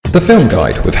The Film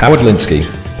Guide with Howard Linsky,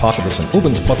 part of the St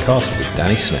Albans podcast with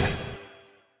Danny Smith.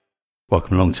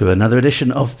 Welcome along to another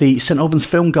edition of the St Albans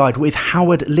Film Guide with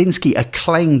Howard Linsky,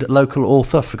 acclaimed local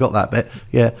author. Forgot that bit.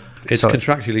 Yeah. It's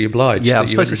contractually obliged that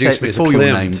you introduced me as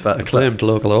acclaimed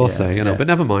local author, but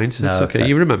never mind. It's okay.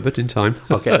 You remembered in time.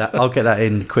 I'll get that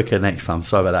in quicker next time.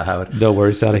 Sorry about that, Howard. No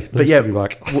worries, Daddy. Nice to be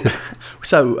back.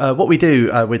 So what we do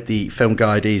with the Film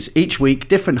Guide is each week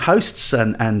different hosts,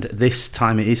 and this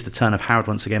time it is the turn of Howard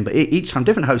once again, but each time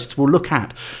different hosts will look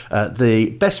at the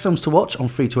best films to watch on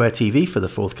free-to-air TV for the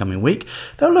forthcoming week.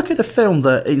 They'll look at a film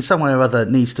that in some way or other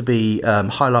needs to be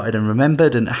highlighted and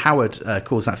remembered, and Howard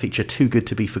calls that feature Too Good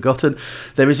to Be Forgotten.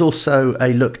 There is also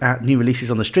a look at new releases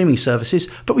on the streaming services,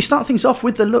 but we start things off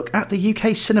with the look at the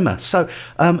UK cinema. So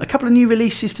a couple of new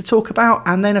releases to talk about,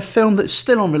 and then a film that's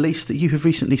still on release that you have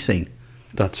recently seen.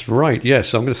 That's right,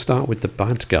 yes. I'm going to start with The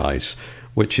Bad Guys,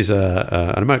 which is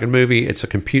an American movie. It's a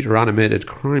computer-animated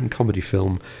crime comedy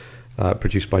film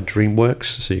produced by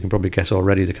DreamWorks, so you can probably guess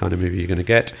already the kind of movie you're going to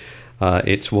get.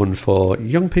 It's one for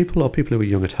young people or people who are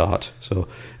young at heart. So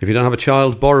if you don't have a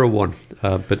child, borrow one,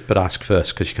 but ask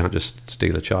first, because you can't just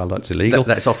steal a child. That's illegal.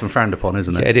 That's often frowned upon,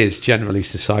 isn't it? Yeah, it is. Generally,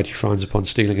 society frowns upon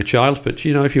stealing a child. But,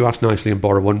 if you ask nicely and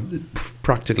borrow one,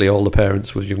 practically all the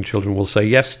parents with young children will say,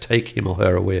 yes, take him or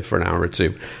her away for an hour or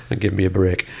two and give me a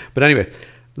break. But anyway,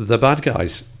 The Bad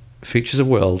Guys features a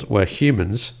world where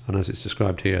humans, and as it's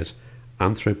described here as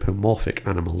anthropomorphic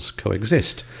animals,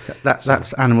 coexist.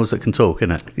 That's animals that can talk, isn't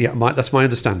it? Yeah, that's my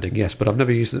understanding. Yes, but I've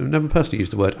never personally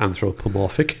used the word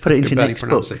anthropomorphic. Put it into your next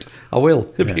book. I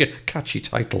will. It'll be a catchy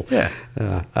title. Yeah.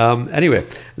 Anyway,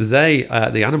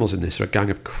 the animals in this are a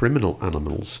gang of criminal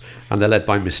animals, and they're led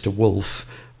by Mr. Wolf.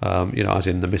 As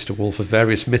in the Mr. Wolf of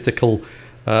various mythical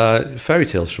fairy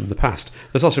tales from the past.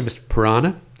 There's also Mr.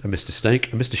 Piranha, a Mr.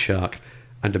 Snake, a Mr. Shark,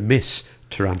 and a Miss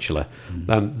Tarantula.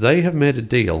 And they have made a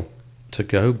deal to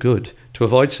go good, to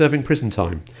avoid serving prison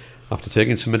time, after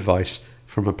taking some advice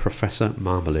from a Professor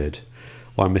Marmalade.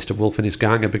 While Mr. Wolf and his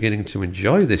gang are beginning to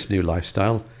enjoy this new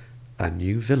lifestyle, a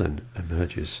new villain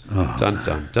emerges. Dun,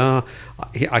 dun, dun.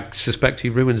 I suspect he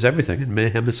ruins everything and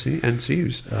mayhem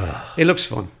ensues. It looks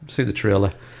fun. I've seen the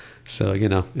trailer. So,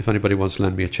 if anybody wants to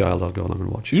lend me a child, I'll go along and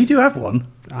watch it. You do have one.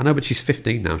 I know, but she's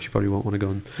 15 now. She probably won't want to go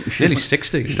on. Nearly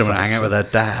 60. She don't want to hang out with her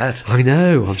dad. I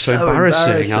know. I'm so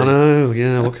embarrassing. I know.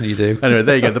 Yeah, what can you do? Anyway,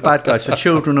 there you go. The Bad Guys for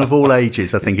children of all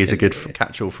ages, I think, is a good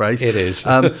catch-all phrase. It is.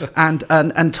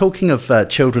 And talking of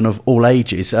children of all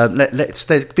ages,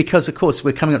 because, of course,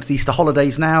 we're coming up to the Easter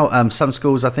holidays now. Some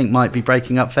schools, I think, might be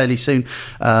breaking up fairly soon.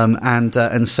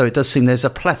 And so it does seem there's a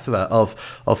plethora of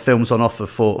films on offer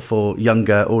for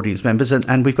younger audience members,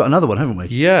 and we've got another one, haven't we?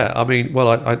 Yeah, I mean,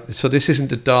 so this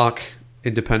isn't a dark,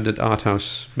 independent art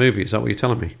house movie, is that what you're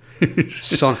telling me?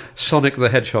 Sonic the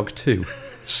Hedgehog 2.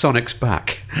 Sonic's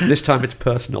back. This time it's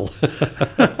personal.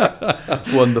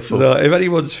 Wonderful. So if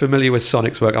anyone's familiar with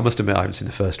Sonic's work, I must admit I haven't seen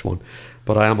the first one,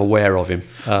 but I am aware of him.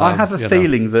 I have a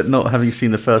feeling that not having seen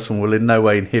the first one will in no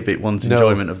way inhibit one's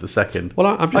enjoyment of the second. Well,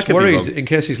 I'm just worried in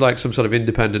case he's like some sort of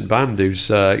independent band who's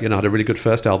had a really good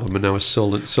first album and now is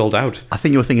sold out. I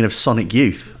think you're thinking of Sonic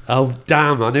Youth. Oh,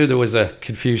 damn. I knew there was a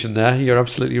confusion there. You're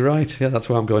absolutely right. Yeah, that's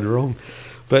where I'm going wrong.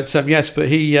 But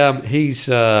he's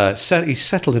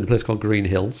settled in a place called Green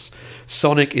Hills.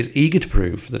 Sonic is eager to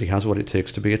prove that he has what it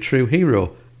takes to be a true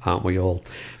hero, aren't we all?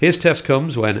 His test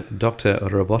comes when Dr.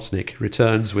 Robotnik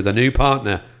returns with a new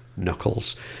partner,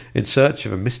 Knuckles, in search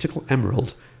of a mystical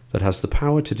emerald that has the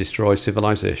power to destroy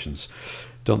civilizations.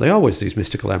 Don't they always, these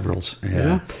mystical emeralds?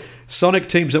 Yeah. Sonic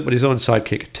teams up with his own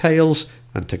sidekick, Tails,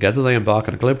 and together they embark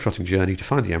on a globe-trotting journey to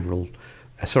find the emerald,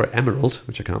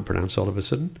 which I can't pronounce all of a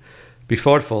sudden,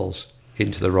 before it falls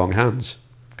into the wrong hands.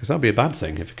 Because that would be a bad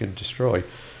thing if it can destroy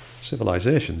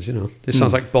civilizations, It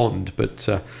sounds like Bond, but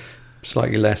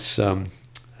slightly less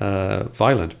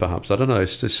violent, perhaps. I don't know.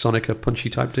 Is Sonic a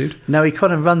punchy type dude? No, he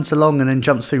kind of runs along and then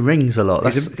jumps through rings a lot.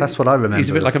 That's what I remember.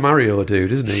 He's a bit like a Mario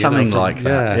dude, isn't he? Something like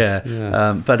that,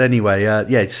 yeah. But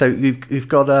anyway, so we've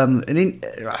got Jim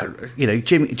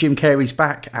Carrey's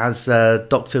back as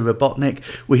Dr. Robotnik.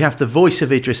 We have the voice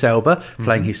of Idris Elba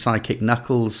playing his sidekick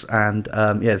Knuckles, and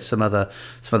some other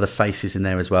faces in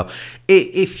there as well.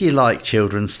 If you like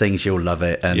children's things, you'll love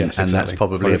it, and that's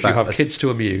probably if you have kids to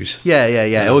amuse. Yeah.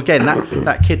 Well, again,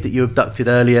 that kid that you abducted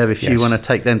earlier, if you want to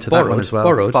take them to that one as well.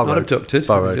 Borrowed, not abducted.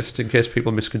 Just in case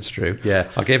people misconstrue. Yeah.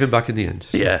 I gave him back in the end.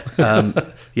 Yeah.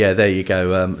 There you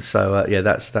go. That's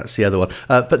the other one.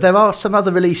 But there are some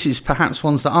other releases, perhaps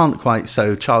ones that aren't quite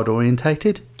so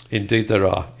child-orientated. Indeed there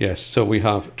are, yes. So we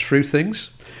have True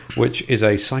Things, which is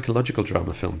a psychological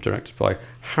drama film directed by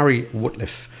Harry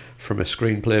Woodliff from a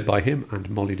screenplay by him and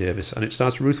Molly Davis. And it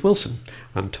stars Ruth Wilson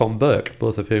and Tom Burke,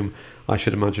 both of whom I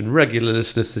should imagine regular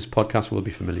listeners to this podcast will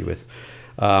be familiar with.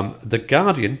 The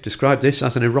Guardian described this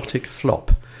as an erotic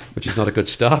flop, which is not a good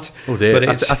start. Oh dear,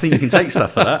 but I think you can take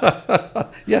stuff for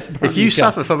that. Yes, if you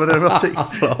suffer from an erotic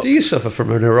flop. Do you suffer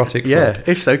from an erotic flop? Yeah,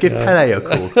 if so, give Pele a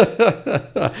call.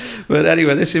 But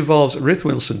anyway, this involves Ruth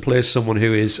Wilson plays someone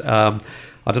who is, I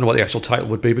don't know what the actual title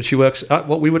would be, but she works at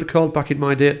what we would have called back in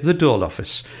my day the dole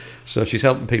office. So she's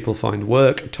helping people find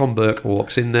work. Tom Burke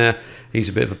walks in there. He's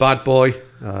a bit of a bad boy.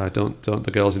 Don't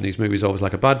the girls in these movies always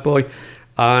like a bad boy?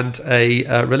 And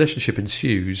a relationship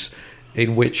ensues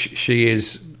in which she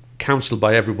is counselled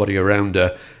by everybody around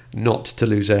her not to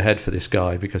lose her head for this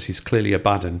guy because he's clearly a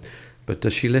bad un. But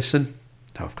does she listen?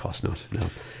 No, of course not.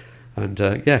 No.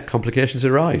 And complications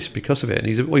arise because of it. And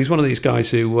he's one of these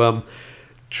guys who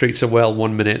treats her well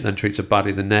one minute, then treats her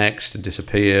badly the next, and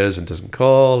disappears and doesn't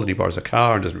call, and he borrows a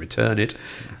car and doesn't return it,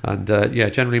 and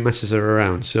generally messes her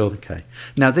around. So okay.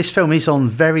 Now this film is on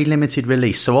very limited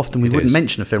release, so often we wouldn't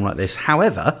mention a film like this.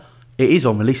 However, it is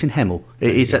on release in Hemel.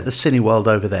 It is at the Cineworld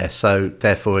over there, so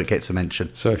therefore it gets a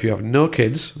mention. So if you have no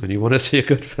kids and you want to see a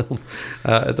good film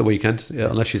at the weekend,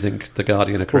 unless you think The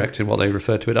Guardian are correct in what they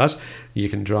refer to it as, you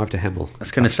can drive to Hemel. I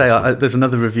was going to say, there's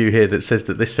another review here that says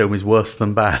that this film is worse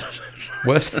than bad.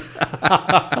 Worse?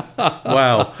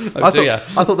 Wow. I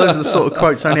thought those are the sort of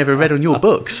quotes I only ever read on your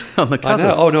books, on the covers. I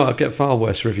know. Oh no, I get far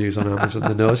worse reviews on Amazon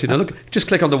than those. Look, just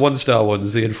click on the 1-star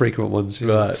ones, the infrequent ones.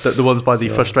 Right, the ones by the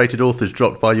frustrated authors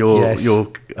dropped by your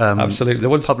absolutely. The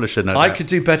ones publisher. I could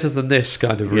do better than this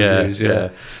kind of reviews. Yeah.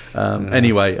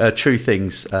 Anyway, True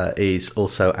Things is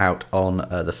also out on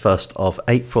the 1st of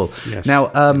April. Yes,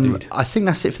 now, I think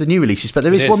that's it for the new releases, but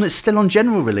there is one that's still on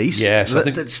general release. Yes,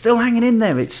 that's still hanging in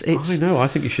there. It's. I know. I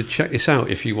think you should check this out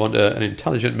if you want an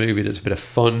intelligent movie that's a bit of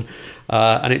fun.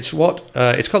 And it's called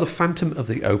The Phantom of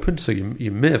the Open. So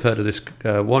you may have heard of this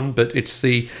one, but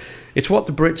it's what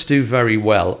the Brits do very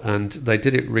well, and they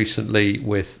did it recently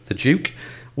with The Duke,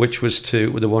 which was the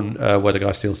one where the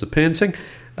guy steals the painting.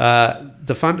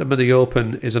 The Phantom of the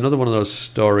Open is another one of those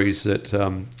stories that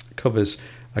covers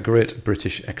a great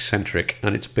British eccentric,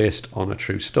 and it's based on a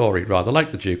true story, rather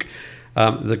like The Duke.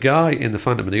 The guy in The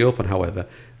Phantom of the Open, however,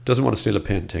 doesn't want to steal a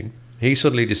painting. He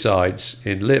suddenly decides,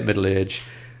 in late middle age,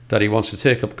 that he wants to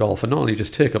take up golf, and not only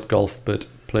just take up golf, but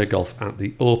play golf at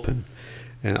the Open,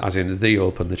 as in the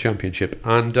Open, the championship.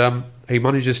 And he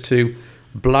manages to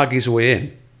blag his way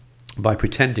in by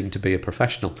pretending to be a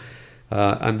professional.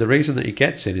 And the reason that he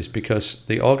gets in is because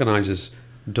the organisers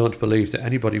don't believe that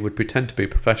anybody would pretend to be a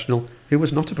professional who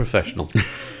was not a professional.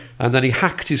 And then he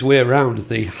hacked his way around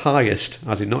the highest,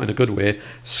 as in not in a good way,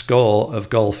 score of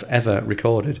golf ever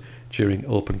recorded during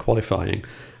Open qualifying.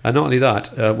 And not only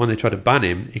that, when they tried to ban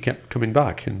him, he kept coming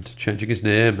back and changing his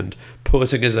name and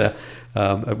posing as at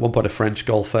one point a French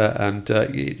golfer. And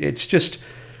it's just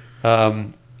a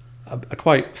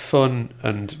quite fun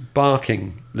and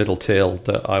barking little tale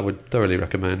that I would thoroughly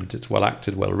recommend. It's well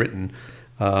acted, well written,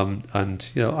 and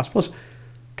I suppose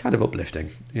kind of uplifting.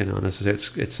 And as I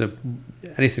say, it's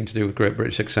anything to do with great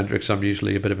British eccentrics I'm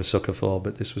usually a bit of a sucker for,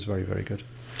 but this was very, very good.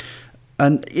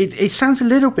 And it sounds a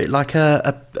little bit like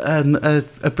a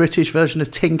British version of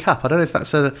Tin Cup. I don't know if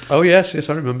that's a... Oh, yes,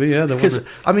 I remember, yeah. Because,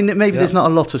 maybe there's not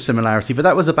a lot of similarity, but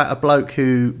that was about a bloke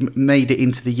who made it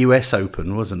into the US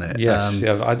Open, wasn't it? Yes,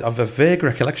 I have a vague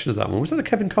recollection of that one. Was that the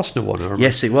Kevin Costner one?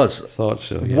 Yes, it was. I thought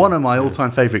so, yeah. One of my all-time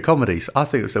favourite comedies. I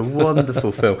think it was a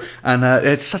wonderful film. And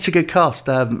it's such a good cast.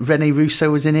 Rene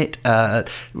Russo was in it.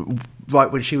 Right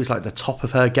when she was like the top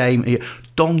of her game,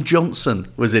 Don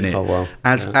Johnson was in it. Oh, wow.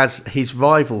 As his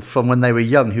rival from when they were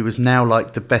young, who was now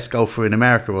like the best golfer in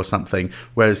America or something,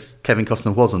 whereas Kevin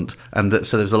Costner wasn't, and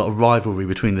so there was a lot of rivalry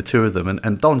between the two of them.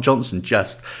 And Don Johnson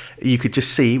you could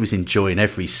just see he was enjoying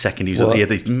every second. He had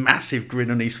this massive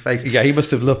grin on his face. Yeah, he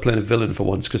must have loved playing a villain for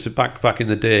once, because back in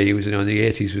the day, he was in the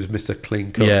 80s, he was Mr.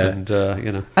 Clean Cut,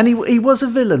 and and he was a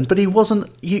villain, but he wasn't.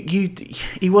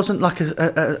 He wasn't like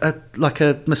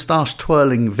a moustache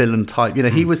twirling villain type.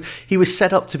 He was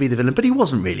set up to be the villain, but he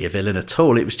wasn't really a villain at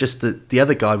all. It was just that the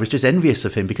other guy was just envious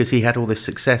of him because he had all this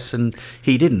success and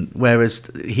he didn't, whereas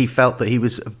he felt that he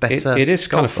was a better It is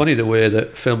kind golfer. of funny the way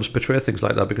that films portray things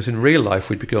like that, because in real life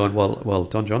we'd be going, well,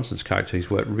 Don Johnson's character,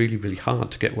 he's worked really, really hard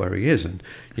to get where he is, and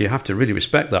you have to really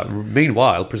respect that.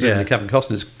 Meanwhile, presumably Kevin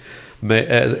Costner's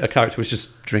a character was just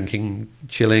drinking,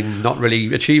 chilling, not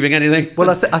really achieving anything.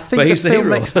 Well, I think the film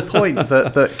makes the point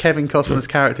that Kevin Costner's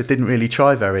character didn't really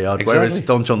try very hard, whereas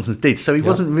Don Johnson's did. So he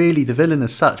wasn't really the villain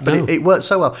as such, but it worked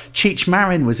so well. Cheech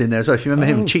Marin was in there as well, if you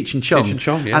remember him, Cheech and Chong. Cheech and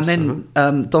Chong, yes. And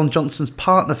then Don Johnson's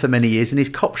partner for many years in his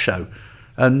cop show.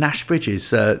 Nash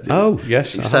Bridges. Oh,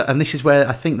 yes. So, and this is where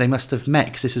I think they must have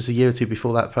met, 'cause this was a year or two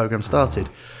before that programme started.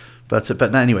 But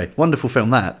no, anyway, wonderful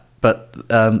film that. But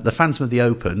The Phantom of the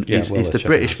Open is the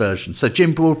British version. So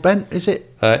Jim Broadbent, is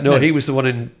it? No, he was the one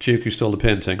in Duke Who Stole the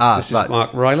Painting. This is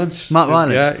Mark Rylance. Mark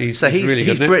Rylance. Yeah, he's really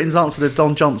good. He's Britain's answer to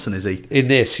Don Johnson, is he? In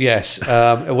this, yes.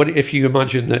 If you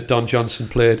imagine that Don Johnson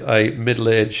played a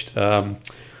middle-aged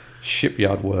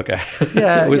shipyard worker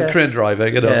with a crane driver,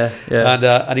 you know.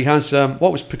 And he has,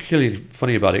 what was peculiarly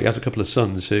funny about it, he has a couple of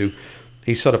sons who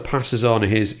he sort of passes on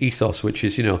his ethos, which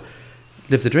is, you know,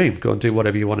 live the dream, go and do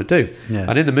whatever you want to do. Yeah.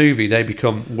 And in the movie, they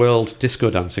become world disco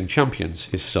dancing champions,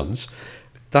 his sons.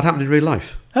 That happened in real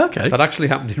life. Okay. That actually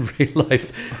happened in real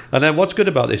life. And then what's good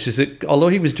about this is that although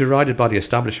he was derided by the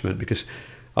establishment, because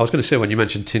I was going to say when you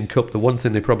mentioned Tin Cup, the one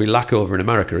thing they probably lack over in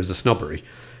America is the snobbery.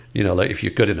 You know, like if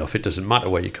you're good enough, it doesn't matter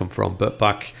where you come from. But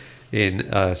back in,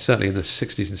 certainly in the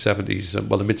 60s and 70s,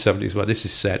 the mid-70s where this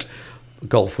is set,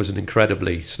 golf was an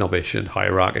incredibly snobbish and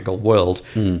hierarchical world,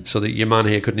 so that your man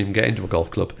here couldn't even get into a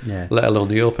golf club, let alone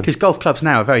the Open. Because golf clubs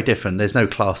now are very different. There's no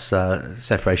class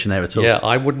separation there at all. Yeah,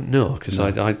 I wouldn't know, because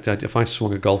if I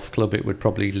swung a golf club, it would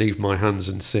probably leave my hands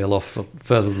and sail off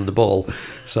further than the ball.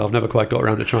 So I've never quite got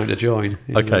around to trying to join.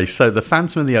 Okay, so The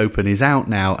Phantom of the Open is out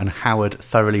now, and Howard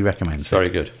thoroughly recommends it. Very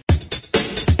good.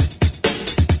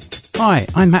 Hi,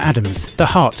 I'm Matt Adams, the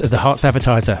heart of the Hearts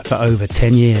Advertiser for over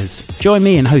 10 years. Join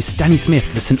me and host Danny Smith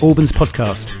for the St Albans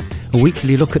podcast, a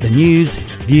weekly look at the news,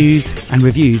 views and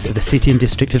reviews of the city and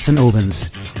district of St Albans.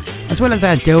 As well as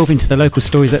our delve into the local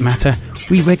stories that matter,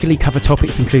 we regularly cover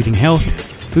topics including health,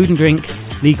 food and drink,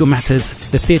 legal matters,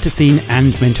 the theatre scene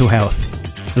and mental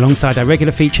health. Alongside our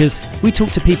regular features, we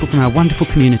talk to people from our wonderful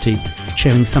community,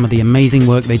 sharing some of the amazing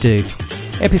work they do.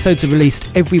 Episodes are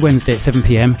released every Wednesday at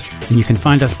 7pm, and you can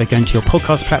find us by going to your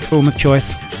podcast platform of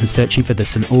choice and searching for the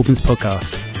St Albans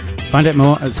Podcast. Find out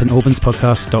more at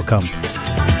stalbanspodcast.com.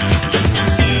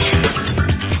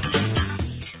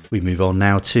 We move on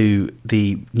now to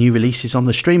the new releases on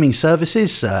the streaming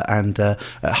services, and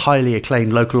highly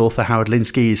acclaimed local author Howard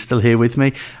Linsky is still here with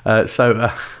me.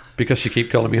 Because you keep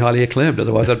calling me highly acclaimed,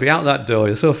 otherwise I'd be out that door.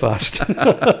 You're so fast.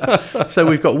 So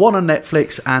we've got one on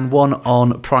Netflix and one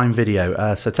on Prime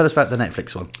Video. So tell us about the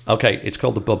Netflix one. Okay, it's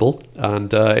called The Bubble,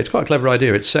 and it's quite a clever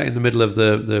idea. It's set in the middle of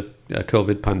the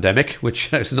COVID pandemic,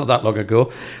 which is not that long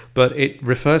ago, but it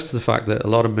refers to the fact that a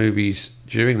lot of movies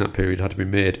during that period had to be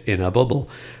made in a bubble.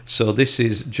 So this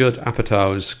is Judd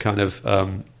Apatow's kind of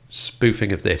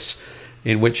spoofing of this,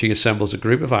 in which he assembles a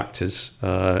group of actors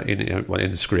in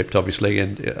the script, obviously,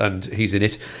 and he's in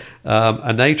it,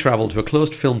 and they travel to a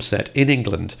closed film set in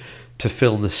England to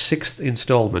film the 6th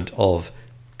instalment of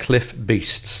Cliff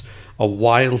Beasts, a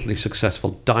wildly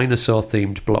successful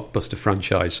dinosaur-themed blockbuster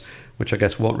franchise, which I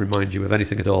guess won't remind you of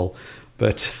anything at all.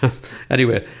 But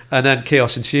anyway, and then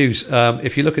chaos ensues.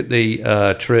 If you look at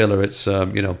the trailer, it's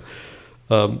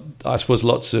I suppose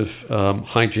lots of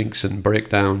hijinks and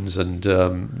breakdowns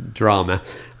and drama.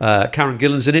 Karen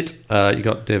Gillan's in it. You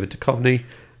got David Duchovny.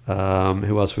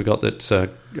 Who else we got?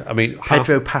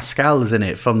 Pedro Pascal is in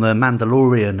it from The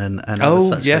Mandalorian and other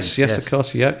such things. Yes, of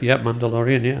course. Yeah,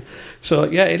 Mandalorian. Yeah. So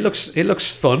yeah, it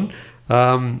looks fun.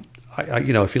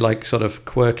 If you like sort of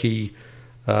quirky.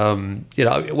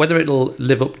 Whether it'll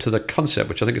live up to the concept,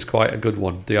 which I think is quite a good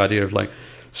one. The idea of like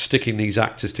sticking these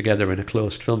actors together in a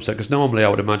closed film set, because normally I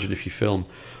would imagine if you film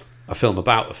a film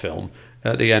about a film,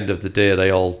 at the end of the day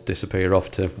they all disappear off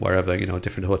to wherever,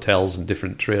 different hotels and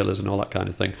different trailers and all that kind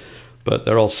of thing, but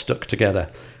they're all stuck together,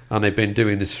 and they've been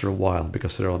doing this for a while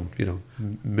because they're on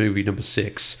movie number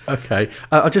 6. Okay,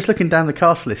 I'm just looking down the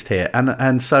cast list here,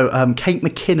 and so Kate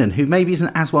McKinnon, who maybe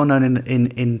isn't as well known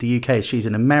in the UK as she's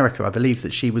in America. I believe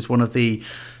that she was one of the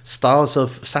stars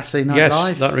of Saturday Night Live.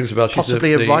 Yes, that rings a bell. She's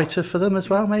possibly a writer for them as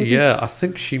well, maybe? Yeah, I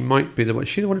think she might be the one.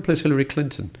 She's the one who plays Hillary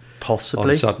Clinton.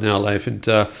 Possibly. On Saturday Night Live. And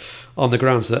on the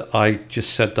grounds that I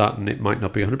just said that and it might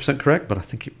not be 100% correct, but I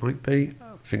think it might be.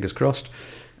 Fingers crossed.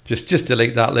 Just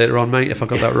delete that later on, mate, if I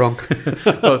got that wrong.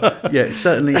 Well, yeah,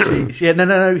 certainly.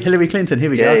 No, Hillary Clinton. Here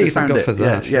we go. I just found it. For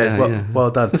that.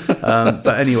 Well done.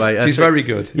 But anyway, she's very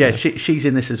good. Yeah, she's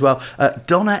in this as well.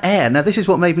 Donna Eyre. Now, this is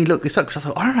what made me look this up, because I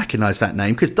thought I recognise that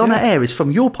name, because Donna Eyre is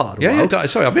from your part of the world. Yeah,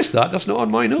 sorry, I missed that. That's not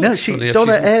on my notes. No,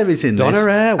 Donna Eyre is in Donna this.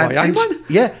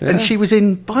 Eyre, and she was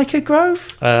in Biker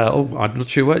Grove. I'm not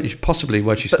sure where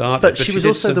she started. But she was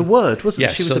also The Word,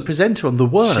 wasn't she? She was a presenter on The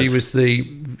Word. She was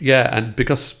the Yeah, and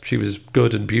because she was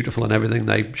good and beautiful and everything,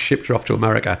 they shipped her off to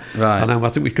America. Right. And now I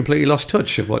think we've completely lost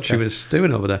touch of what she was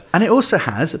doing over there. And it also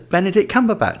has Benedict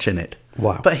Cumberbatch in it.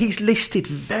 Wow. But he's listed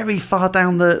very far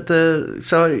down the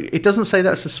so it doesn't say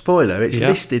that's a spoiler. It's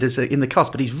listed as in the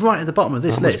cast, but he's right at the bottom of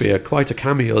this That list. must be quite a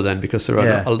cameo then, because there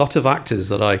are a lot of actors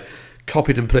that I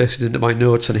copied and pasted into my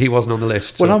notes, and he wasn't on the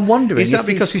list. Well, So I'm wondering, is that if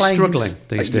because he's playing struggling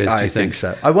these days? I do you think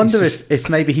so. I wonder if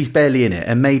maybe he's barely in it,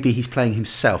 and maybe he's playing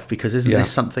himself, because isn't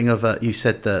this something of a? You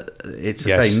said that it's a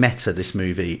very meta, this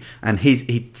movie, and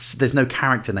there's no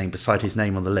character name beside his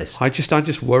name on the list. I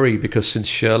just worry, because since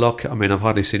Sherlock, I mean, I've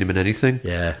hardly seen him in anything.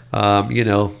 Yeah. I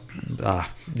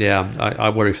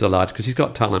worry for the lad, because he's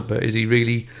got talent, but is he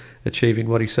really achieving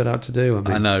what he set out to do?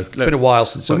 I know. It's been a while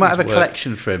since we might have a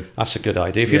collection for him. That's a good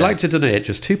idea. If you'd like to donate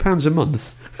just £2 a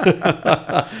month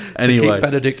anyway, to keep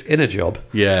Benedict in a job.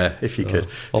 Yeah, if you could.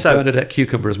 Or Bernadette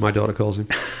Cucumber, as my daughter calls him.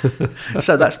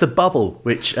 So that's The Bubble,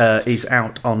 which is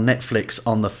out on Netflix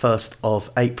on the 1st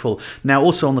of April. Now,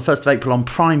 also on the 1st of April on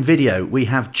Prime Video, we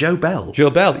have Joe Bell.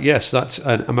 Joe Bell, yes, that's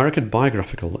an American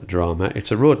biographical drama.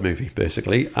 It's a road movie,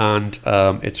 basically, and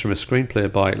it's from a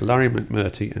screenplay by Larry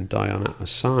McMurtry and Diana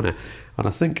Asana. And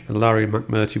I think Larry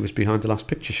McMurtry was behind The Last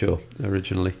Picture Show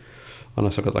originally.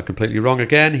 Unless I got that completely wrong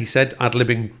again, he said,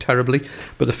 ad-libbing terribly.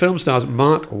 But the film stars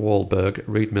Mark Wahlberg,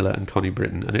 Reed Miller and Connie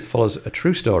Britton, and it follows a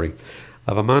true story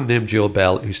of a man named Joe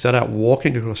Bell who set out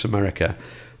walking across America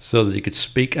so that he could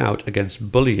speak out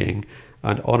against bullying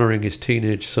and honouring his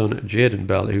teenage son, Jaden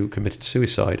Bell, who committed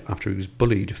suicide after he was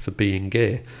bullied for being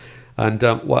gay. And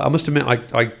I must admit,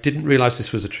 I didn't realise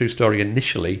this was a true story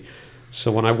initially. So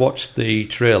when I watched the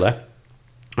trailer,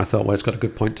 I thought, well, it's got a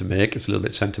good point to make. It's a little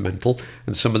bit sentimental,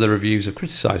 and some of the reviews have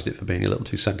criticised it for being a little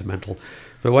too sentimental.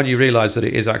 But when you realise that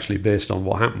it is actually based on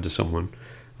what happened to someone,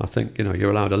 I think you're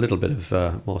allowed a little bit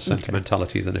of more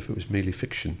sentimentality than if it was merely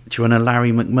fiction. Do you want a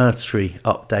Larry McMurtry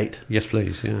update? Yes,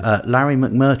 please. Yeah. Larry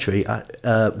McMurtry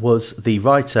was the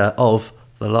writer of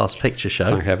The Last Picture Show.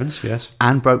 Thank heavens, yes.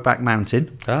 And Brokeback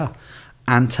Mountain.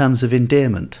 And Terms of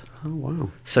Endearment. Oh, wow.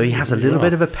 So he has a little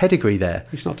bit of a pedigree there.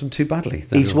 He's not done too badly.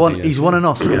 He's won an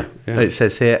Oscar, it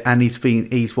says here, and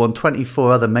he's won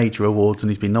 24 other major awards, and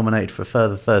he's been nominated for a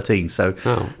further 13. So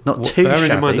not too shabby.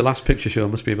 Bearing in mind The Last Picture Show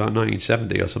must be about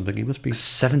 1970 or something. He must be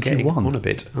 71 on a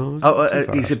bit.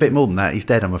 He's a bit more than that. He's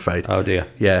dead, I'm afraid. Oh dear.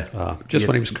 Yeah. Just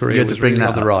when his career was really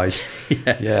on the rise.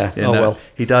 Well,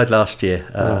 he died last year,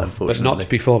 unfortunately. But not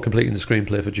before completing the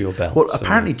screenplay for Joe Bell. Well,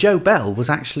 apparently Joe Bell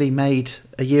was actually made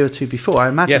a year or two before. I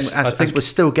imagine as we're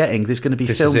still getting, there's going to be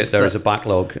films. This is it. There is a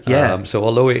backlog. Yeah. So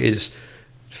although it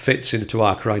fits into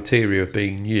our criteria of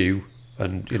being new,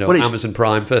 and Amazon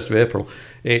Prime 1st of April,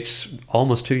 it's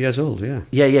almost 2 years old.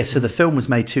 Yeah. So the film was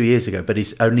made 2 years ago, but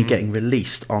it's only getting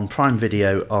released on Prime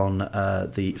Video on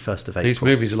the 1st of April. These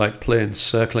movies are like planes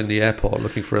circling the airport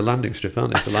looking for a landing strip,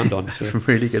 aren't they, to land on? That's a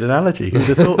really good analogy. Who'd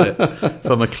have thought it?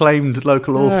 From acclaimed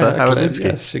local author Howard Linsky.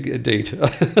 Yes, indeed.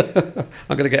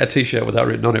 I'm going to get a T-shirt with that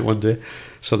written on it one day,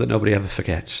 so that nobody ever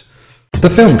forgets. The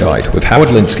Film Guide with Howard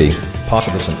Linsky, part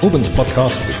of the St Albans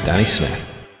podcast with Danny Smith.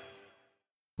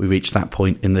 We reached that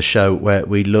point in the show where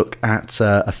we look at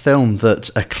a film that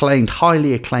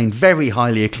highly acclaimed, very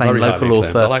highly acclaimed local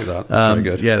author. I like that. That's very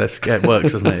good. Yeah, it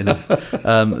works, doesn't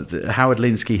it? Howard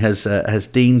Linsky has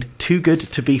deemed Too Good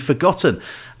to Be Forgotten.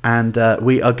 And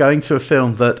we are going to a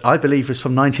film that I believe was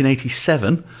from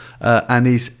 1987 and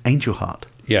is Angel Heart.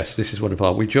 Yes, this is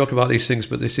wonderful. We joke about these things,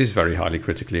 but this is very highly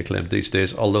critically acclaimed these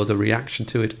days, although the reaction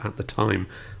to it at the time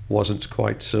wasn't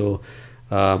quite so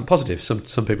positive.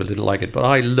 Some people didn't like it, but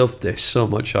I loved this so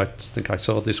much. I think I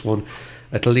saw this one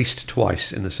at least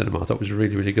twice in the cinema. I thought it was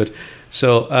really, really good.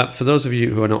 So for those of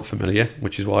you who are not familiar,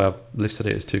 which is why I've listed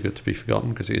it as Too Good to Be Forgotten,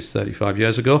 because it is 35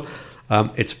 years ago,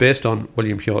 it's based on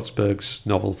William Hjortsberg's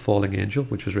novel Falling Angel,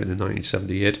 which was written in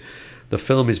 1978. The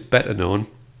film is better known,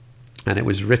 and it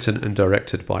was written and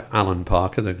directed by Alan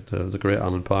Parker, the great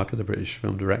Alan Parker, the British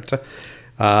film director.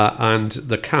 And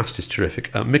the cast is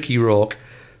terrific. Mickey Rourke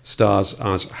stars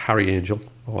as Harry Angel,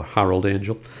 or Harold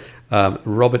Angel.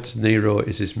 Robert De Niro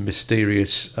is his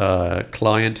mysterious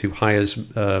client who hires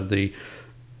the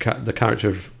character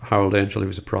of Harold Angel, who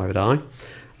is a private eye.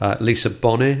 Lisa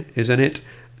Bonet is in it.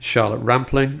 Charlotte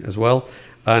Rampling as well.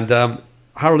 And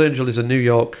Harold Angel is a New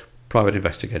York private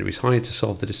investigator. He's hired to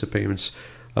solve the disappearance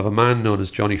of a man known as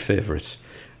Johnny Favorite,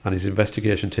 and his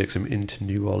investigation takes him into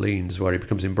New Orleans, where he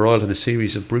becomes embroiled in a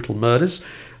series of brutal murders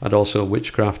and also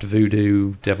witchcraft,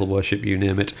 voodoo, devil worship, you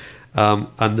name it.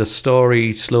 And the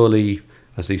story slowly,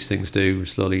 as these things do,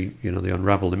 slowly, they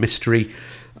unravel the mystery,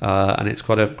 and it's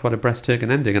quite a breathtaking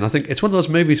ending. And I think it's one of those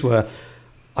movies where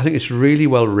I think it's really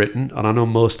well written, and I know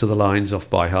most of the lines off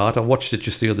by heart. I watched it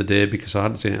just the other day because I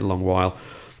hadn't seen it in a long while.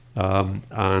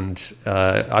 And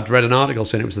I'd read an article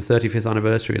saying it was the 35th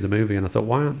anniversary of the movie, and I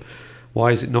thought,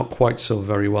 why is it not quite so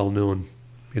very well known?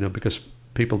 Because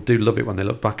people do love it when they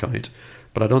look back on it,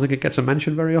 but I don't think it gets a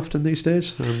mention very often these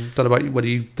days. Don't know about you. What do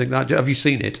you think? Have you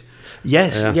seen it?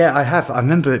 Yes, yeah, I have. I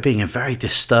remember it being a very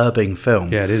disturbing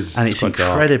film. Yeah, it is. And it's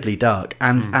incredibly dark.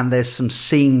 And there's some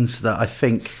scenes that I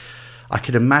think I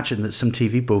could imagine that some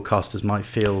TV broadcasters might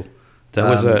feel.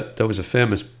 There was a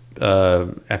famous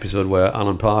episode where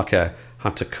Alan Parker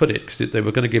had to cut it because they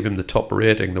were going to give him the top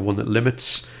rating, the one that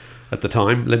limits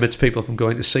people from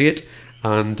going to see it.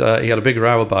 And he had a big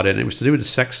row about it, and it was to do with the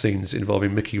sex scenes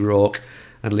involving Mickey Rourke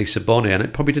and Lisa Bonet. And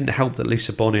it probably didn't help that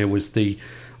Lisa Bonet was a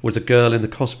girl in the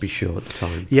Cosby Show at the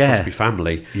time, Cosby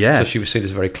Family. Yeah. So she was seen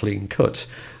as very clean cut.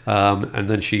 And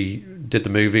then she did the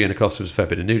movie, and of course there was a fair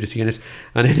bit of nudity in it.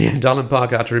 And in the end, Alan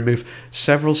Parker had to remove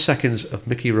several seconds of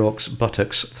Mickey Rourke's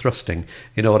buttocks thrusting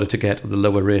in order to get the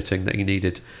lower rating that he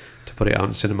needed to put it out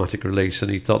in cinematic release,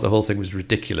 and he thought the whole thing was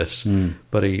ridiculous,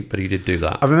 but he did do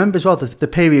that. I remember as well the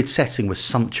period setting was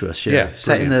sumptuous,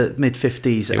 set in the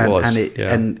mid-50s,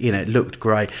 and it looked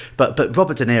great. But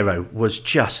Robert De Niro was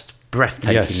just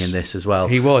breathtaking in this as well.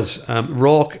 He was.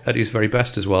 Rourke at his very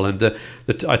best as well, and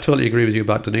I totally agree with you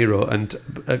about De Niro. And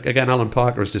again, Alan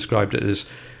Parker has described it as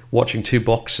watching two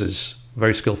boxers,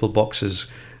 very skillful boxers,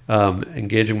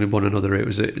 engaging with one another. It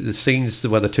was the scenes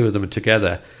where the two of them are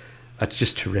together. It's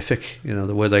just terrific,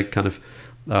 the way they kind of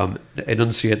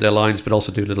enunciate their lines, but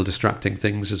also do little distracting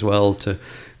things as well to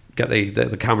get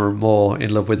the camera more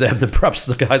in love with them than perhaps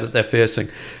the guy that they're facing.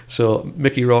 So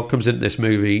Mickey Rourke comes into this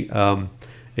movie.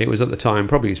 It was at the time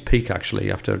probably his peak,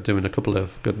 actually, after doing a couple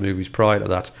of good movies prior to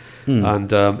that,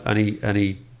 and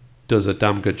he does a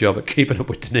damn good job at keeping up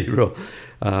with De Niro.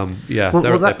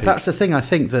 That's the thing I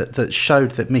think that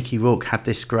showed that Mickey Rourke had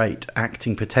this great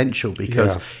acting potential,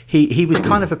 because he was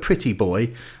kind of a pretty boy,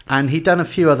 and he'd done a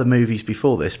few other movies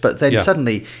before this, but then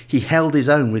suddenly he held his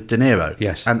own with De Niro.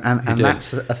 Yes, and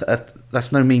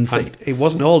that's no mean feat. And it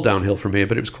wasn't all downhill from here,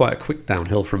 but it was quite a quick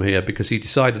downhill from here, because he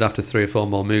decided after 3 or 4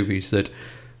 more movies that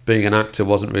being an actor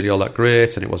wasn't really all that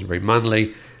great, and it wasn't very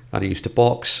manly, and he used to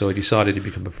box, so he decided to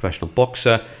become a professional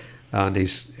boxer. And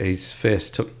his face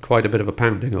took quite a bit of a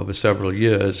pounding over several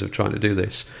years of trying to do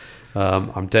this.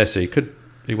 I dare say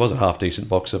he was a half decent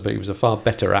boxer, but he was a far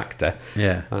better actor.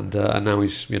 Yeah. And now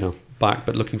he's back,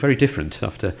 but looking very different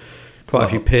after quite a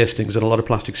few piercings and a lot of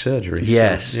plastic surgery.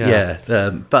 Yes,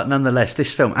 but nonetheless,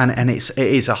 this film, and it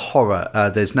is a horror.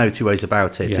 There's no two ways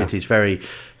about it. Yeah. It is very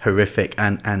horrific,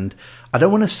 and I don't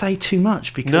want to say too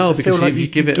much because you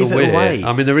give it away.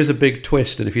 I mean, there is a big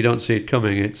twist, and if you don't see it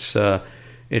coming, it's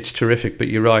terrific, but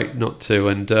you're right not to.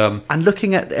 And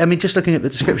looking at the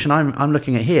description I'm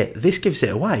looking at here, this gives it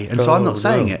away, and so I'm not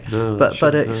saying it. So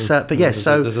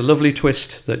there's a lovely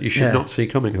twist that you should not see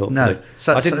coming. Hopefully,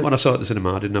 when I saw it at the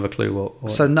cinema, I didn't have a clue what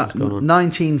was going on.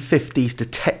 1950s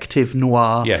detective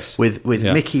noir, with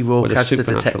Mickey Rourke as the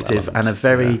detective, and a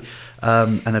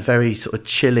very sort of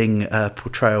chilling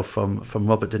portrayal from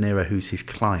Robert De Niro, who's his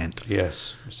client.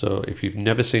 Yes. So if you've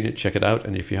never seen it, check it out,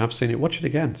 and if you have seen it, watch it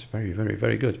again. It's very, very,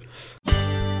 very good.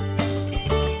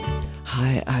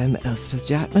 Hi, I'm Elspeth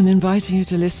Jackman, inviting you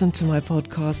to listen to my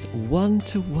podcast, One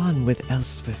to One with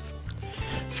Elspeth.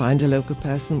 Find a local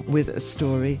person with a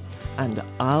story, and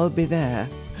I'll be there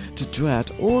to draw out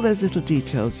all those little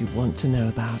details you want to know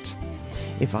about.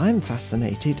 If I'm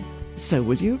fascinated, so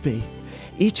will you be.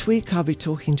 Each week I'll be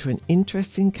talking to an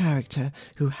interesting character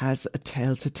who has a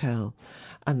tale to tell.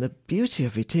 And the beauty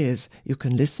of it is you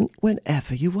can listen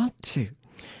whenever you want to.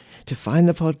 To find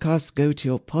the podcast, go to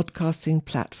your podcasting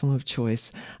platform of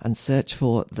choice and search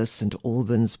for the St.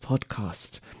 Albans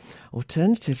Podcast.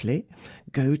 Alternatively,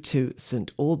 go to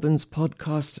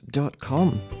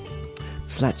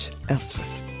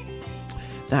stalbanspodcast.com/Elspeth.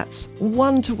 That's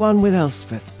One to One with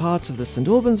Elspeth, part of the St.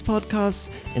 Albans Podcast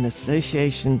in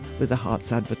association with the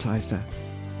Hearts Advertiser.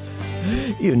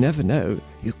 You never know,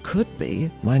 you could be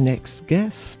my next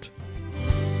guest.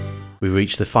 We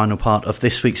reached the final part of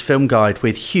this week's film guide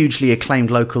with hugely acclaimed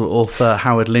local author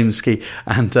Howard Limsky,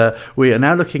 and we are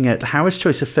now looking at Howard's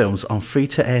choice of films on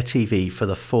free-to-air TV for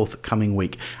the forthcoming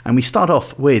week. And we start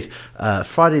off with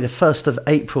Friday the 1st of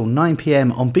April, 9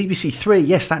 p.m. on BBC Three.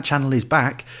 Yes, that channel is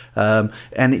back,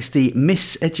 and it's The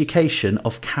Miseducation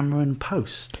of Cameron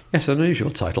Post. Yes, an unusual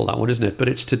title, that one, isn't it? But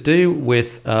it's to do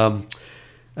with a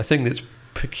thing that's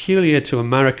peculiar to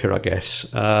America, I guess,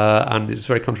 and it's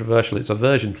very controversial. It's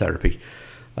aversion therapy.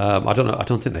 I don't know. I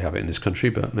don't think they have it in this country,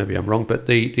 but maybe I'm wrong. But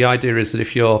the idea is that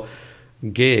if you're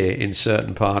gay in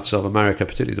certain parts of America,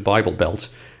 particularly the Bible Belt,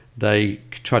 they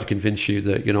try to convince you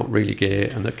that you're not really gay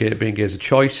and that being gay is a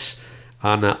choice,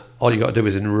 and that all you got to do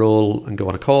is enroll and go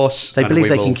on a course. They believe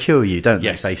they can cure you, don't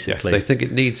they? Basically, yes. They think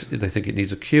it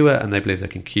needs a cure, and they believe they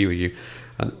can cure you.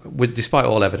 And despite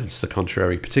all evidence to the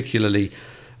contrary, particularly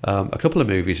a couple of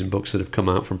movies and books that have come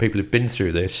out from people who've been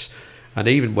through this, and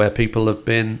even where people have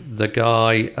been the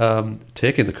guy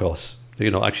taking the course,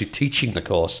 actually teaching the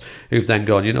course, who've then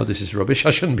gone, this is rubbish, I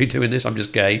shouldn't be doing this, I'm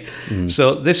just gay.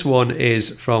 So this one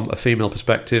is from a female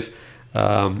perspective.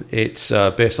 It's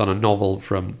based on a novel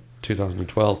from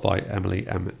 2012 by Emily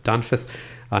M. Danforth,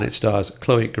 and it stars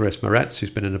Chloe Grace Moretz, who's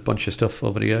been in a bunch of stuff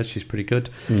over the years. She's pretty good.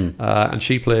 And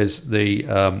she plays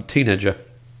the teenager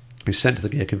who's sent to the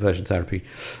gay conversion therapy,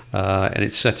 and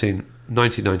it's set in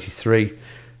 1993.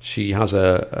 She has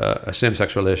a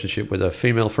same-sex relationship with a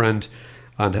female friend,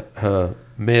 and her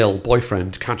male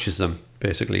boyfriend catches them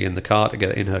basically in her car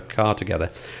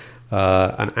together,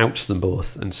 and outs them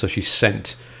both. And so she's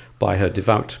sent by her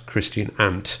devout Christian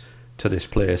aunt to this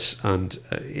place, and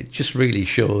it just really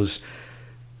shows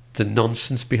the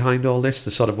nonsense behind all this. The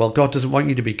sort of, well, God doesn't want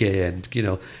you to be gay, and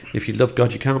if you love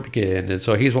God, you can't be gay, and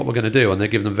so here's what we're going to do. And they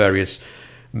give them various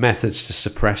methods to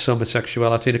suppress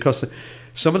homosexuality. And of course,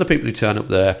 some of the people who turn up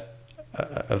there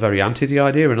are very anti the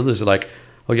idea, and others are like,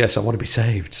 oh yes, I want to be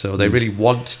saved. So they really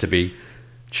want to be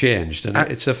changed, and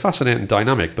it's a fascinating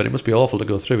dynamic, but it must be awful to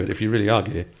go through it if you really are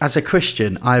gay. As a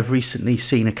Christian, I've recently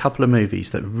seen a couple of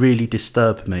movies that really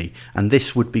disturb me, and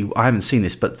this would be, I haven't seen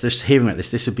this, but just hearing about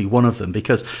this would be one of them,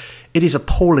 because it is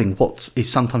appalling what is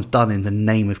sometimes done in the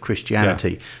name of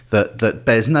Christianity that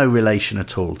bears no relation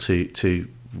at all to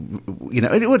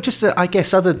just I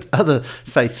guess other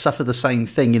faiths suffer the same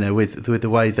thing, with the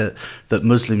way that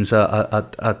Muslims are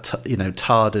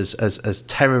tarred as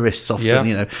terrorists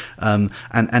often,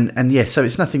 so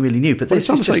it's nothing really new. But it's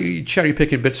almost like you cherry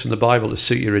picking bits from the Bible to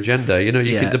suit your agenda.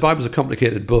 The Bible's a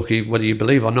complicated book, whether you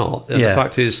believe or not. And the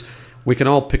fact is, we can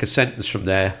all pick a sentence from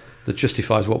there that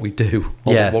justifies what we do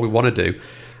or what we want to do.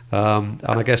 And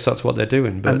I guess that's what they're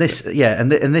doing. But and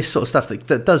this sort of stuff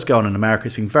that does go on in America,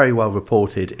 it's been very well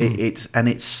reported. It's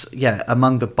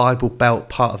among the Bible Belt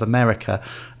part of America,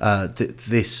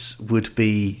 this would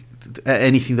be.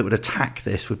 Anything that would attack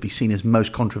this would be seen as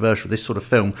most controversial. This sort of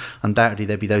film, undoubtedly,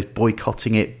 there'd be those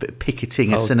boycotting it,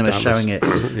 picketing a cinema showing it,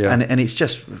 and it's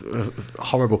just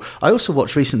horrible. I also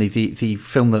watched recently the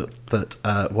film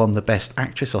that won the Best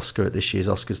Actress Oscar at this year's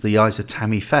Oscars, The Eyes of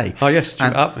Tammy Faye. Oh yes,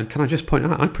 and can I just point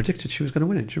out, I predicted she was going to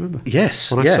win it. Do you remember?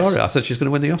 Yes. When I saw it, I said she was going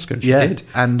to win the Oscar, and she did.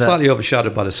 And slightly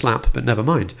overshadowed by the slap, but never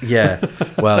mind. Yeah,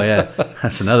 well,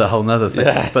 that's whole nother thing.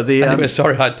 Yeah. But anyway,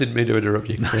 sorry, I didn't mean to interrupt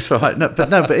you. That's all right.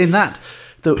 But in that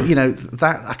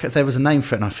there was a name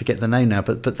for it, and I forget the name now.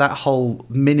 But that whole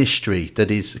ministry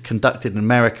that is conducted in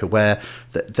America, where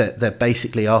they're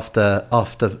basically after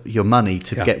your money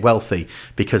to get wealthy,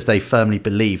 because they firmly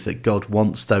believe that God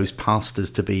wants those pastors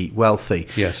to be wealthy.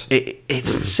 Yes, it's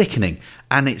sickening,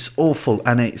 and it's awful,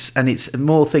 and it's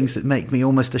more things that make me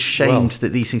almost ashamed that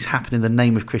these things happen in the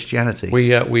name of Christianity.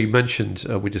 We mentioned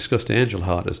we discussed Angel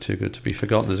Heart as Too Good to Be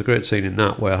Forgotten. There's a great scene in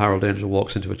that where Harold Angel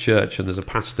walks into a church, and there's a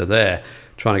pastor there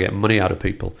trying to get money out of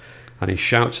people, and he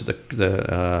shouts at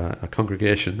the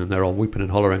congregation, and they're all whooping and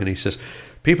hollering, and he says,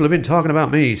 "People have been talking about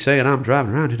me, saying I'm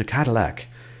driving around in a Cadillac.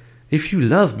 If you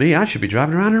love me, I should be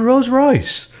driving around in a Rolls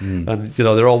Royce." And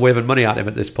they're all waving money at him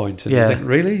at this point. And you think,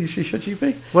 really, should you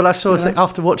be? Well, I saw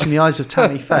after watching The Eyes of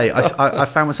Tammy Faye, I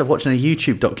found myself watching a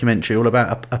YouTube documentary all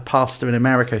about a pastor in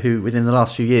America who, within the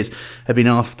last few years, had been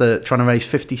after trying to raise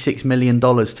 $56 million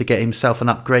to get himself an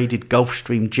upgraded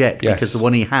Gulfstream jet, because the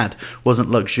one he had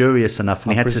wasn't luxurious enough,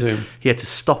 and he had to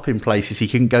stop in places. He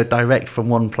couldn't go direct from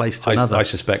one place to another. I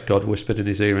suspect God whispered in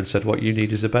his ear and said, "What you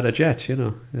need is a better jet."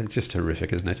 It's just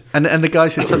horrific, isn't it? And the guy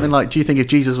said something like, "Do you think if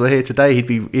Jesus were here today, he'd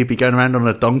be going around on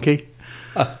a donkey?"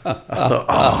 I thought,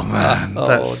 oh man,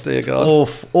 that's dear God.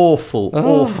 awful.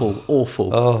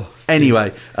 Oh.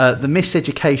 Anyway, The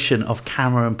Miseducation of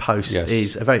Cameron Post it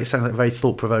sounds like a very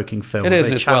thought-provoking film. It is,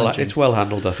 and it's well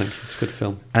handled, I think. It's a good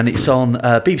film. And it's on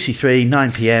BBC Three,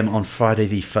 9 p.m. on Friday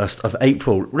the 1st of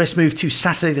April. Let's move to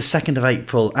Saturday the 2nd of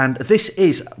April. And this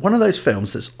is one of those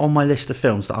films that's on my list of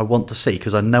films that I want to see,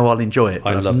 because I know I'll enjoy it,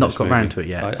 but I've not got around to it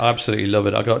yet. I absolutely love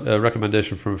it. I got a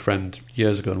recommendation from a friend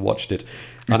years ago and watched it.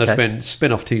 And there's been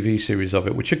spin-off TV series of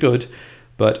it, which are good.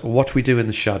 But What We Do in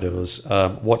the Shadows,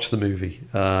 watch the movie.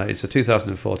 It's a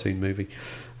 2014 movie.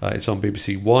 It's on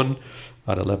BBC One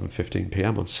at 11:15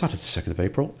 p.m. on Saturday the 2nd of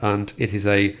April. And it is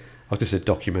I was going to say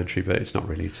documentary, but it's not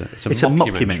really. It's a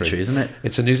mockumentary, isn't it?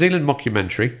 It's a New Zealand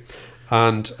mockumentary.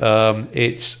 And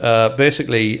it's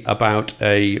basically about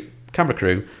a camera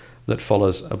crew that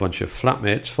follows a bunch of four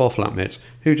flatmates,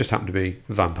 who just happen to be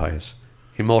vampires.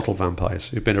 Immortal vampires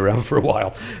who've been around for a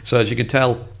while. So as you can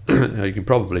tell, you can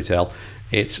probably tell,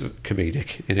 it's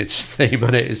comedic in its theme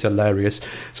and it is hilarious.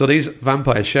 So these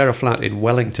vampires share a flat in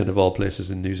Wellington, of all places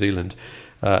in New Zealand.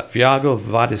 Viago,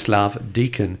 Vladislav,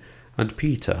 Deacon and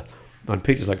Peter. And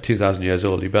Peter's like 2,000 years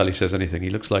old. He barely says anything. He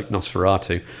looks like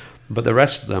Nosferatu. But the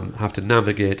rest of them have to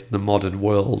navigate the modern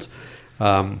world.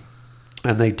 And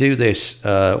they do this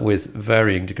with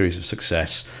varying degrees of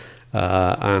success.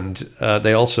 And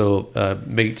they also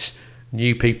meet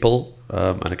new people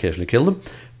and occasionally kill them,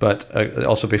 but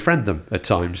also befriend them at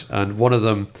times. And one of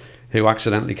them, who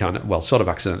accidentally sort of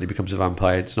accidentally becomes a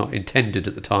vampire, it's not intended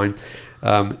at the time,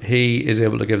 he is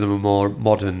able to give them a more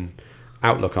modern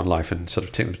outlook on life and sort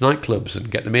of take them to nightclubs and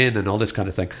get them in and all this kind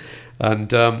of thing.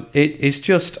 And it is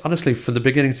just, honestly, from the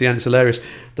beginning to the end, it's hilarious.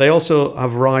 They also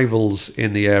have rivals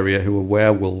in the area who are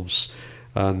werewolves,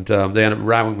 and they end up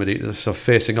rowing with each other, sort of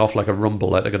facing off like a rumble,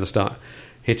 like they're going to start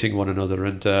hitting one another.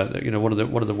 And one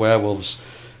of the werewolves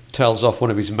tells off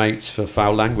one of his mates for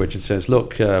foul language and says,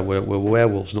 "Look, we're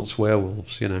werewolves, not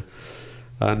swearwolves,"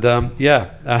 And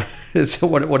it's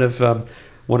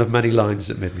one of many lines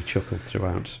that made me chuckle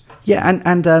throughout. Yeah,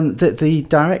 and the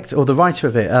director or the writer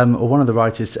of it, or one of the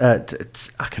writers,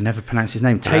 I can never pronounce his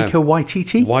name, Taika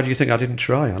Waititi. Why do you think I didn't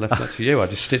try? I left that to you. I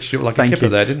just stitched it up like a kipper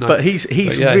there, didn't I? But he's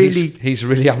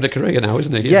really having a career now,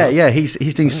 isn't he? Yeah,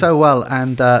 he's doing so well,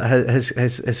 and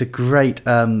has a great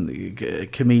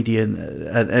comedian,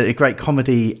 a great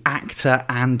comedy actor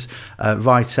and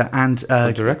writer, and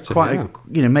director,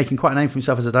 making quite a name for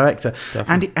himself as a director.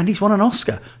 Definitely. And he's won an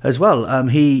Oscar as well.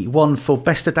 He won for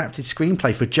Best Adapted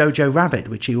Screenplay for Jojo Rabbit,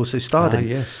 which he also starred in.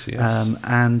 Yes.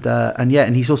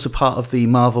 And he's also part of the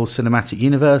Marvel Cinematic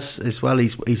Universe as well.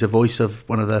 He's a voice of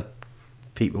one of the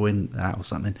people in that or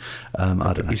something. I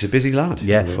don't know. He's a busy lad.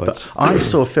 Yeah, but I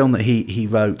saw a film that he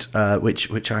wrote,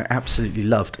 which I absolutely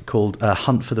loved, called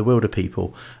Hunt for the Wilder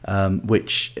People.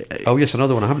 Which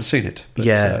another one. I haven't seen it. But,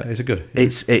 is it good?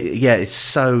 It's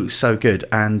so good.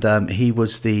 And he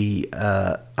was the.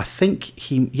 I think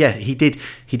he did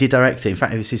direct it. In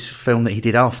fact, it was his film that he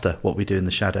did after What We Do in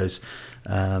the Shadows.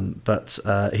 But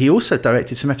he also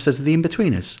directed some episodes of The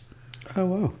In-Betweeners. Oh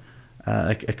wow.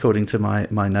 According to my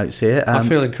notes here. I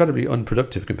feel incredibly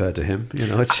unproductive compared to him.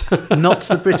 It's not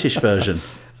the British version.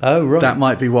 Oh, right. That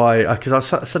might be why, because I was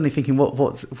suddenly thinking,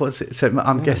 what's it? So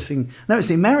I'm guessing... No, it's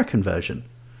the American version.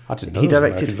 I didn't know he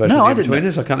directed. No, I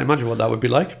didn't. I can't imagine what that would be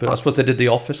like, but I suppose they did The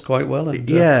Office quite well.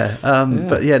 And,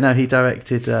 but he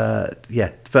directed.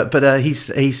 But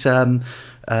he's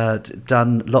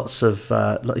done lots of.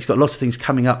 He's got lots of things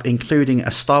coming up, including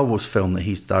a Star Wars film that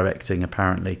he's directing.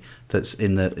 Apparently, that's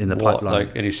in the pipeline,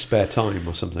 like in his spare time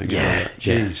or something. Yeah,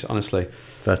 jeez, honestly.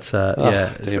 But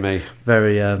dear me.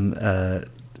 Very.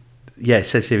 It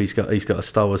says here he's got a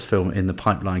Star Wars film in the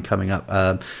pipeline coming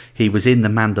up. He was in The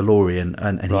Mandalorian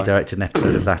and he directed an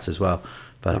episode of that as well.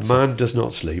 But a man does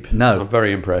not sleep. No, I'm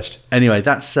very impressed. Anyway,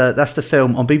 that's the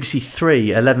film on BBC Three,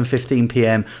 11:15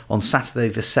 p.m. on Saturday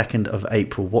the 2nd of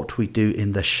April. What We Do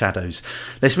in the Shadows.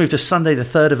 Let's move to Sunday the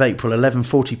 3rd of April,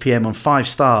 11:40 p.m. on 5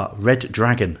 Star, Red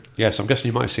Dragon. Yes, I'm guessing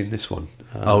you might have seen this one.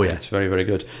 It's very, very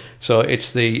good. So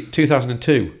it's the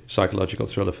 2002 psychological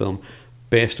thriller film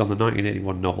based on the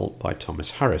 1981 novel by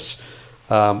Thomas Harris.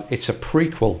 It's a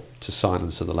prequel to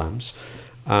Silence of the Lambs,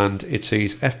 and it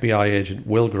sees FBI agent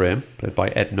Will Graham, played by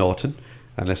Ed Norton,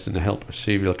 enlisting the help of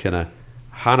serial killer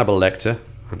Hannibal Lecter,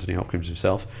 Anthony Hopkins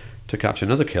himself, to catch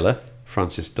another killer,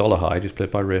 Francis Dolarhyde, who's played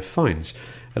by Ralph Fiennes.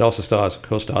 It also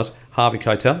co-stars Harvey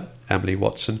Keitel, Emily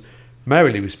Watson,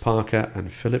 Mary Louise Parker,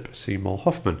 and Philip Seymour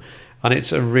Hoffman. And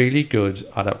it's a really good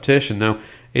adaptation. Now,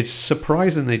 it's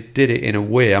surprising they did it in a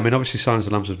way. I mean, obviously Silence of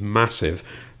the Lambs was massive,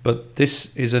 but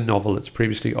this is a novel that's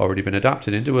previously already been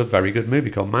adapted into a very good movie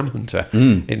called Manhunter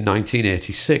in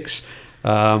 1986.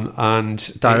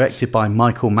 And directed by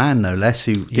Michael Mann, no less,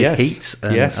 who did Heat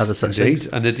and other such things.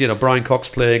 And Brian Cox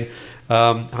playing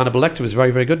Hannibal Lecter was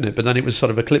very, very good in it, but then it was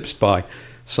sort of eclipsed by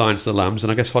Silence of the Lambs,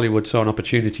 and I guess Hollywood saw an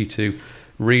opportunity to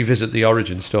revisit the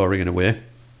origin story in a way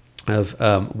of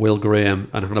Will Graham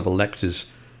and Hannibal Lecter's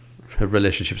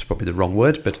relationship is probably the wrong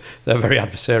word, but they're a very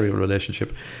adversarial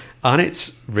relationship, and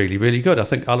it's really, really good. I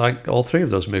think I like all three of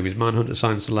those movies: Manhunter,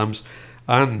 Silence of the Lambs,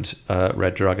 and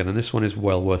Red Dragon, and this one is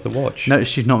well worth a watch.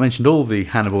 Notice you've not mentioned all the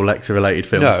Hannibal Lecter related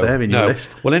films there in your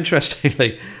list. Well,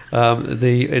 interestingly,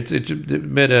 it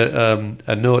made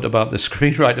a note about the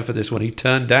screenwriter for this one. He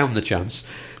turned down the chance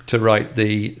to write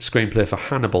the screenplay for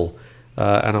Hannibal.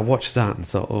 And I watched that and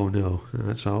thought, oh no,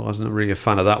 I wasn't really a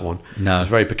fan of that one. No. It was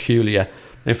very peculiar.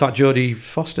 In fact, Jodie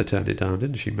Foster turned it down,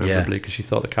 didn't she, memorably, because she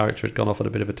thought the character had gone off on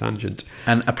a bit of a tangent.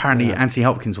 And apparently Anthony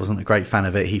Hopkins wasn't a great fan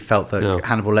of it. He felt that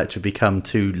Hannibal Lecter had become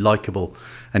too likeable.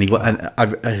 And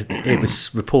it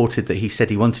was reported that he said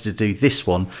he wanted to do this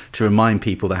one to remind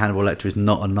people that Hannibal Lecter is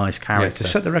not a nice character. To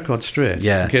set the record straight,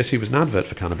 in case he was an advert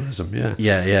for cannibalism,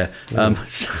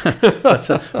 But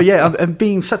I'm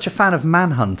being such a fan of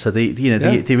Manhunter, the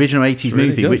original 80s really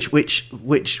movie,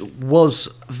 which was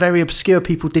very obscure.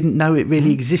 People didn't know it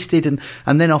really existed,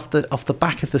 and then off the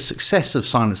back of the success of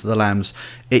Silence of the Lambs,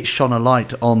 it shone a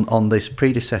light on this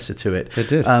predecessor to it. It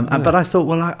did. But I thought,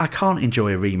 well, I can't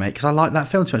enjoy a remake because I like that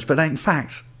film too much. But in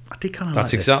fact, I did kind of like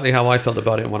That's exactly how I felt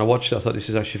about it. And when I watched it, I thought this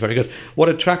is actually very good. What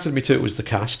attracted me to it was the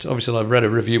cast. Obviously, I read a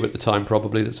review at the time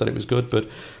probably that said it was good, but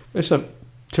it's a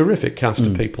terrific cast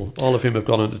of people, all of whom have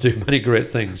gone on to do many great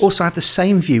things. Also, I had the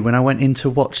same view when I went in to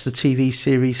watch the TV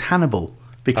series Hannibal,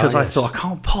 because I thought, I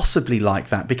can't possibly like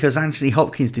that, because Anthony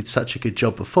Hopkins did such a good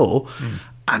job before,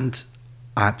 and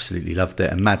I absolutely loved it,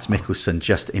 and Mads Mikkelsen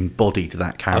just embodied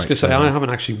that character. I was going to say, I haven't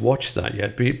actually watched that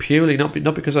yet, purely not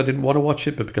because I didn't want to watch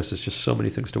it, but because there's just so many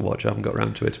things to watch. I haven't got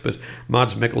around to it, but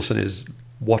Mads Mikkelsen is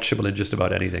watchable in just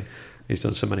about anything. He's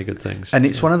done so many good things. And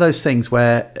it's one of those things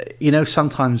where,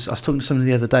 sometimes I was talking to somebody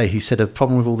the other day who said a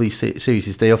problem with all these series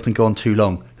is they often go on too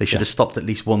long. They should have stopped at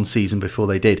least one season before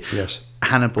they did. Yes.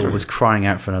 Hannibal was crying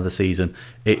out for another season.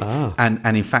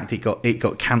 And in fact, it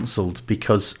got cancelled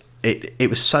because it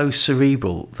was so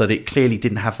cerebral that it clearly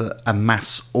didn't have a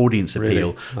mass audience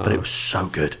appeal, but it was so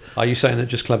good. Are you saying that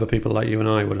just clever people like you and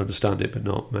I would understand it, but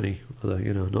not many other,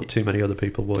 not too many other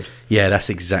people would? Yeah,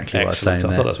 that's exactly what I was saying.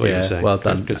 I thought that's what you were saying. Well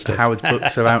done. Good stuff. Howard's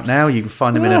books are out now. You can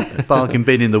find them in a bargain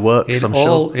bin in the works, I'm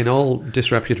sure. In all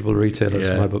disreputable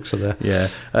retailers, my books are there. Yeah.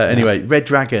 Anyway, Red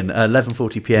Dragon,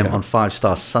 11:40pm on 5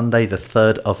 Star, Sunday the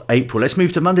 3rd of April. Let's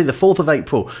move to Monday the 4th of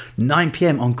April,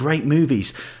 9pm on Great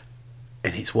Movies.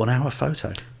 And it's 1 hour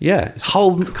photo. Yeah.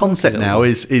 Whole concept now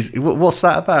is what's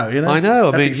that about? I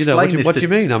know. I mean, what do you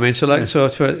mean? I mean, so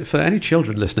for any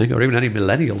children listening, or even any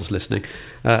millennials listening,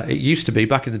 it used to be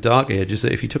back in the dark ages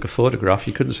that if you took a photograph,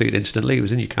 you couldn't see it instantly. It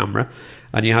was in your camera,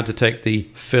 and you had to take the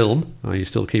film. Are you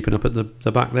still keeping up at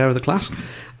the back there of the class?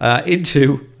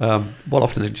 Into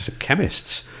often just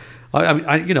chemists. I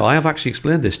have actually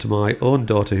explained this to my own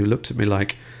daughter, who looked at me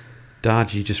like,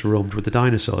 Dad, you just roamed with the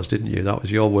dinosaurs, didn't you? That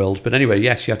was your world. But anyway,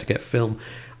 yes, you had to get film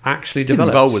actually developed.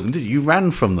 You didn't roll with them, did you? You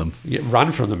ran from them. You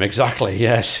ran from them, exactly,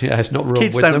 yes. Not roam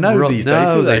Kids with them. Kids don't know these days,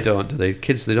 do they? No, they don't, do they?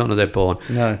 Kids, they don't know they're born.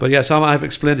 No. But yes, I've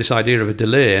explained this idea of a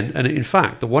delay. And in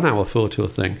fact, the 1 hour photo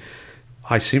thing,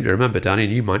 I seem to remember, Danny,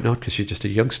 and you might not because you're just a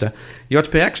youngster, you had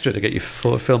to pay extra to get your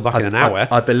film back in an hour.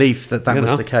 I believe that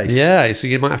was the case. Yeah, so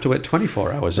you might have to wait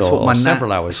 24 hours or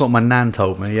several hours. That's what my nan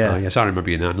told me, yeah. Oh, yes, I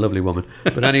remember your nan, lovely woman.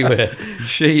 But anyway,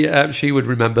 she would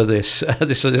remember this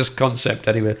concept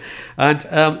anyway. And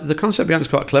the concept behind it is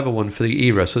quite a clever one for the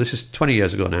era. So this is 20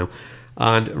 years ago now.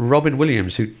 And Robin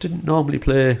Williams, who didn't normally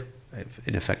play,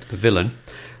 in effect, the villain,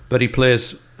 but he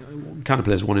plays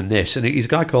one in this. And he's a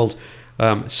guy called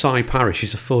Cy Parrish.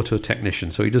 He's a photo technician,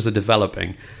 so he does the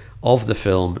developing of the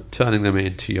film, turning them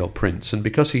into your prints. And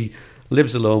because he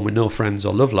lives alone with no friends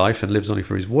or love life and lives only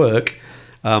for his work,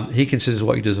 he considers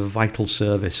what he does a vital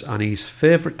service. And his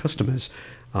favourite customers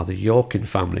are the Yorkin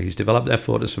family. He's developed their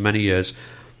photos for many years,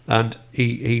 and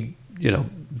he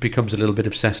becomes a little bit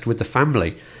obsessed with the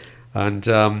family. And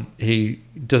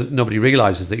nobody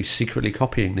realises that he's secretly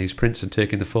copying these prints and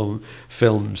taking the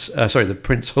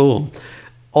prints home,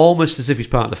 almost as if he's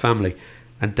part of the family.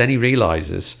 And then he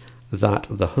realises that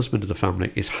the husband of the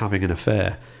family is having an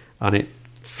affair, and it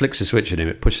flicks a switch in him.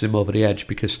 It pushes him over the edge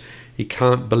because he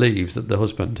can't believe that the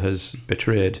husband has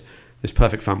betrayed this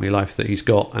perfect family life that he's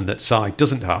got and that Cy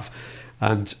doesn't have.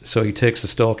 And so he takes the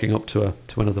stalking up to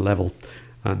another level.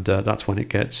 And that's when it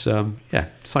gets,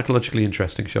 psychologically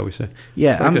interesting, shall we say.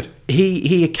 Yeah, good.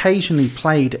 He occasionally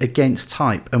played against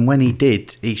type, and when he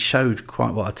did, he showed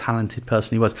quite what a talented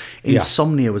person he was.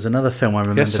 Insomnia was another film I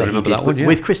remember. Yes, I remember that one,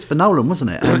 with Christopher Nolan,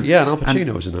 wasn't it? And Al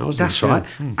Pacino was in that, wasn't that's he? Right.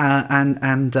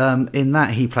 And in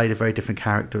that, he played a very different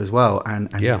character as well,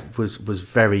 and was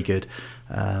very good.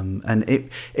 And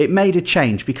it made a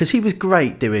change because he was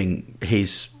great doing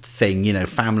his thing,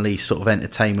 family sort of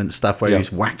entertainment stuff where he was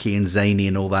wacky and zany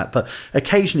and all that. But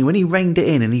occasionally, when he reined it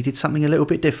in and he did something a little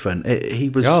bit different, he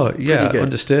was pretty good.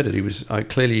 Understood it. He was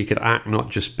clearly he could act, not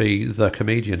just be the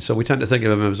comedian. So we tend to think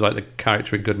of him as like the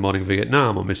character in Good Morning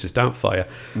Vietnam or Mrs. Doubtfire.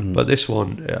 But this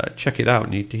one, check it out,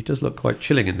 and he does look quite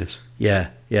chilling in this. Yeah.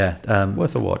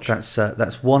 Worth a watch.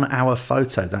 That's 1 hour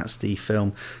photo. That's the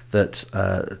film that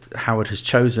Howard has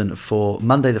chosen for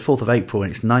Monday the 4th of April,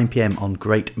 and it's 9 p.m. on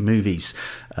Great Movies.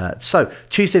 So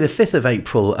Tuesday the 5th of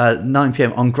April, 9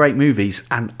 p.m. on Great Movies,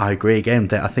 and I agree again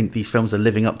that I think these films are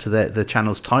living up to the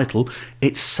channel's title.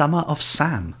 It's Summer of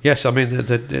Sam. Yes, I mean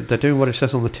they're doing what it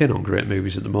says on the tin on Great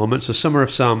Movies at the moment. So Summer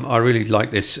of Sam, I really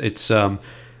like this. It's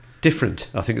different.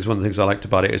 I think it's one of the things I liked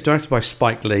about it. It's directed by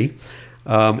Spike Lee.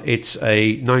 It's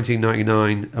a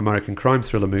 1999 American crime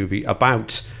thriller movie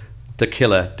about the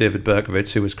killer, David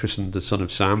Berkowitz, who was christened the Son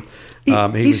of Sam.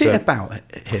 Is it about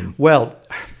him? Well,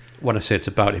 when I say it's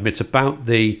about him, it's about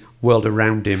the world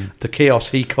around him, the chaos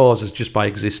he causes just by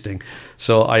existing.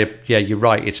 So, you're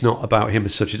right. It's not about him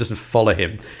as such. It doesn't follow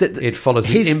him. It follows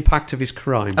the impact of his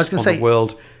crimes on the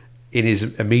world in his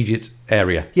immediate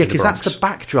area. Yeah, because that's the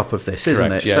backdrop of this, isn't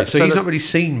it? Yeah. So he's not really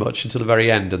seen much until the very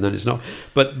end, and then it's not.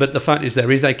 But the fact is, there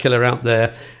is a killer out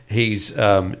there. He's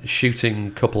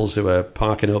shooting couples who are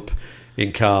parking up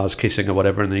in cars, kissing or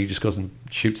whatever, and then he just goes and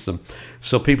shoots them.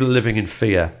 So people are living in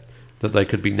fear that they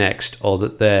could be next, or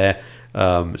that their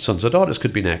sons or daughters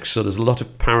could be next. So there's a lot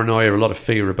of paranoia, a lot of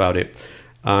fear about it.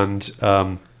 And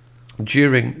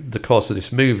during the course of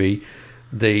this movie,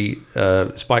 the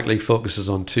Spike Lee focuses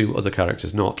on two other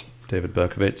characters, not David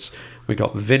Berkowitz. We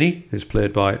got Vinny, who's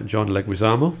played by John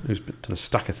Leguizamo, who's done a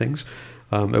stack of things,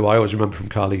 who I always remember from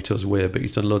Carlito's Way, but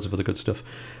he's done loads of other good stuff.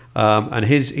 And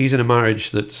he's in a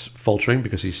marriage that's faltering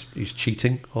because he's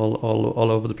cheating all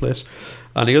over the place.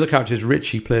 And the other character is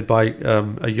Richie, played by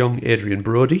a young Adrian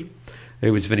Brody,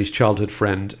 who is Vinny's childhood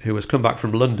friend, who has come back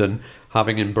from London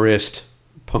having embraced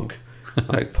punk.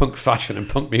 Like punk fashion and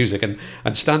punk music, and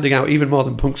standing out even more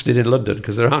than punks did in London,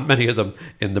 because there aren't many of them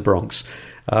in the Bronx.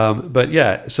 But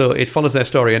yeah, so it follows their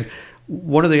story, and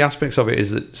one of the aspects of it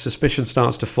is that suspicion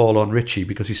starts to fall on Richie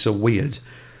because he's so weird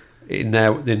in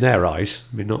their eyes.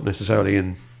 I mean, not necessarily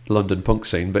in the London punk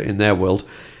scene, but in their world,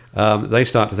 they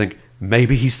start to think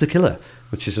maybe he's the killer,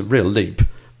 which is a real leap.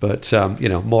 But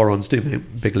morons do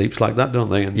make big leaps like that,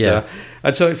 don't they?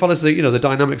 And so it follows the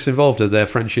dynamics involved of their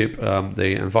friendship,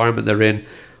 the environment they're in.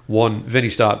 Vinny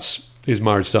his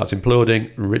marriage starts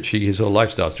imploding. Richie, his whole life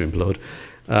starts to implode.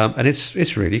 And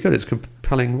it's really good. It's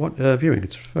compelling viewing.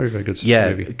 It's very, very good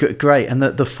movie. Great. And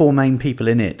the four main people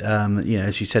in it,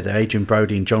 as you said, they're Adrian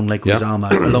Brody and John Leguizamo,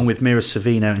 along with Mira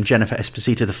Sorvino and Jennifer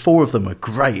Esposito. The four of them were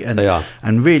great, and they are,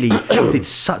 and really did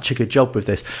such a good job with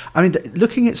this. I mean,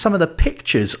 looking at some of the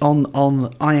pictures on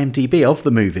IMDb of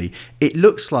the movie, it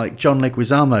looks like John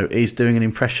Leguizamo is doing an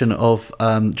impression of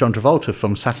John Travolta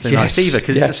from Saturday Night Fever,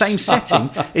 because it's the same setting,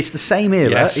 it's the same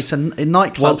era, it's in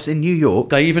nightclubs in New York.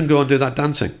 They even go and do that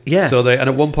dancing. Yeah. So and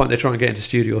at one point they try and get into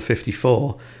Studio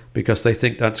 54 because they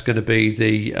think that's going to be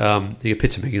the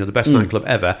epitome, the best nightclub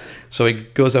ever. So he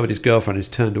goes out with his girlfriend, is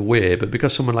turned away, but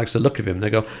because someone likes the look of him, they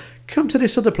go, come to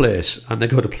this other place, and they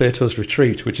go to Plato's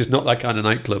Retreat, which is not that kind of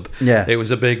nightclub. Yeah. It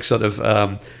was a big sort of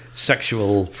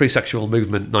free sexual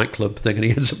movement nightclub thing, and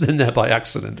he ends up in there by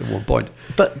accident at one point.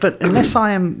 But unless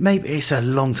maybe it's a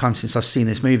long time since I've seen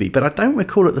this movie, but I don't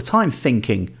recall at the time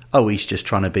thinking, oh, he's just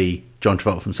trying to be John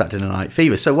Travolta from Saturday Night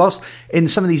Fever. So whilst in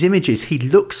some of these images he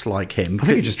looks like him, I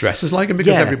think he just dresses like him,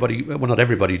 because not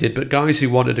everybody did, but guys who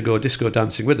wanted to go disco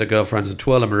dancing with their girlfriends and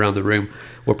twirl them around the room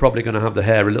were probably going to have the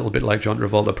hair a little bit like John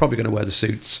Travolta, probably going to wear the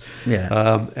suits.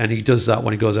 And he does that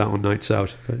when he goes out on nights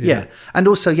out. But, and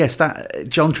also, yes, that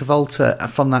John Travolta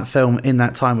from that film in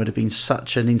that time would have been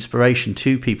such an inspiration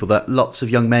to people that lots of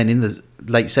young men in the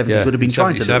late 70s would have been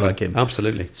trying to look like him.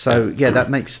 Absolutely. So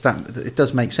it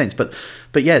does make sense. But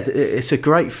yeah, it's a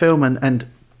great film, and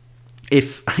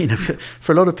if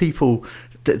for a lot of people,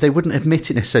 they wouldn't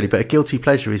admit it necessarily, but a guilty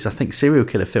pleasure is, I think, serial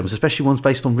killer films, especially ones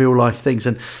based on real life things,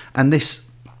 and this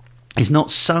is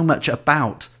not so much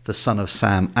about the Son of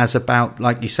Sam as about,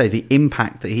 like you say, the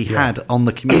impact that he had on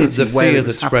the community. The fear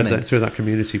that spread through that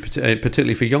community,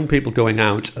 particularly for young people going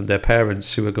out and their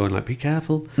parents who are going like, be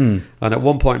careful. And at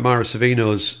one point, Mira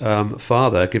Sorvino's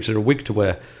father gives her a wig to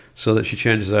wear so that she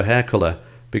changes her hair colour,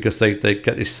 because they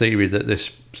get this theory that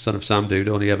this Son of Sam dude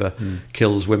only ever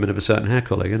kills women of a certain hair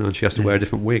colour, and she has to wear a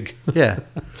different wig.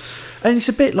 And it's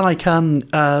a bit like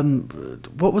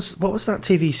what was that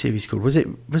TV series called? Was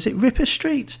it Ripper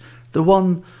Street, the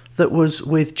one that was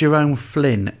with Jerome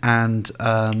Flynn and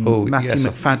Matthew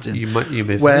McFadden? You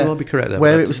may very well be correct there.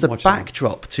 Where it was the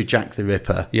backdrop to Jack the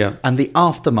Ripper, and the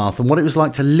aftermath, and what it was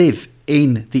like to live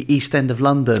in the East End of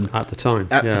London At the time.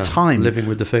 the time, living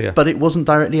with the fear. but it wasn't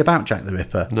directly about Jack the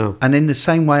Ripper. No. And in the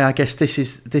same way, I guess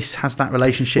this has that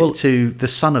relationship to the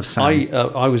son of Sam.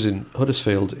 I was in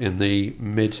Huddersfield in the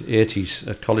mid-'80s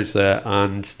at college there,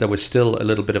 and there was still a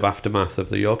little bit of aftermath of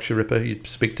the Yorkshire Ripper. You'd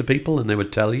speak to people and they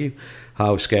would tell you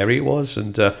how scary it was,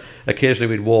 and occasionally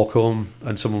we'd walk home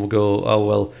and someone would go, oh,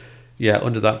 well, yeah,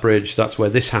 under that bridge, that's where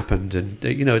this happened. And,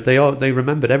 they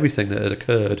remembered everything that had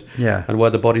occurred, and where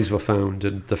the bodies were found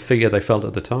and the fear they felt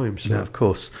at the time. So. Yeah, of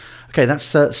course. Okay, that's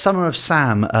Summer of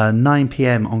Sam, 9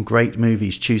 p.m. on Great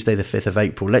Movies, Tuesday the 5th of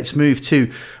April. Let's move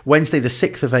to Wednesday the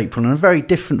 6th of April, and a very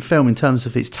different film in terms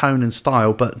of its tone and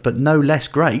style, but no less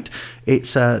great.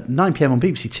 It's 9 p.m. on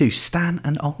BBC Two, Stan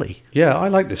and Ollie. Yeah, I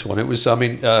like this one. It was, they're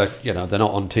not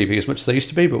on TV as much as they used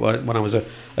to be, but when I was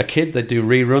a kid, they'd do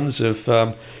reruns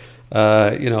of...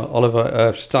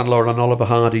 Oliver Stan Laurel and Oliver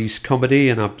Hardy's comedy,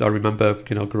 and I remember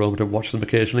growing up and watching them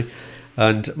occasionally.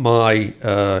 And my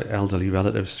elderly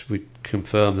relatives would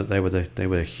confirm that they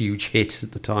were a huge hit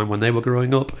at the time when they were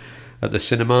growing up at the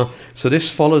cinema. So this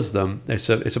follows them. It's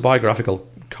a biographical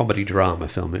comedy drama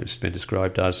film. It's been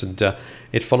described as, and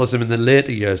it follows them in the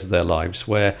later years of their lives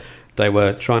where they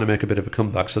were trying to make a bit of a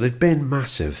comeback. So they'd been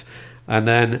massive. And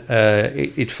then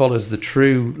it follows the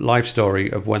true life story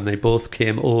of when they both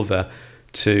came over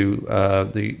to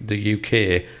the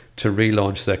UK to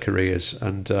relaunch their careers,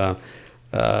 and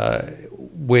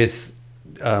with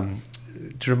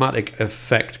dramatic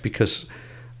effect, because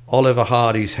Oliver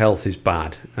Hardy's health is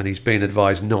bad and he's been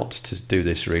advised not to do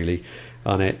this really,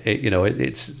 and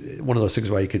it's one of those things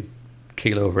where you could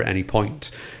keel over at any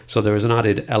point. So there is an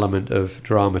added element of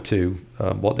drama to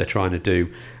what they're trying to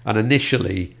do, and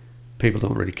initially people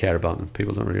don't really care about them.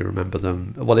 People don't really remember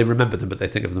them. Well, they remember them, but they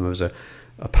think of them as a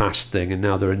past thing. And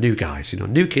now there are new guys,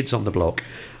 new kids on the block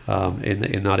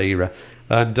in that era.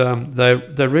 And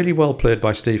they're really well played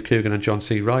by Steve Coogan and John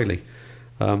C. Reilly,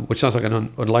 which sounds like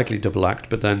an unlikely double act.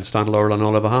 But then Stan Laurel and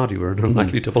Oliver Hardy were an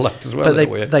unlikely double act as well.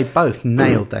 But they both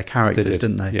nailed their characters,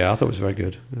 didn't they? Yeah, I thought it was very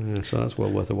good. So that's well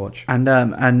worth a watch. And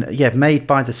made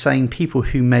by the same people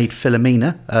who made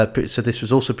Philomena. So this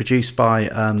was also produced by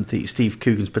the Steve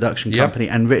Coogan's production company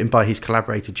and written by his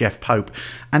collaborator Jeff Pope.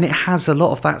 And it has a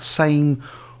lot of that same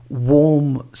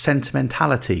warm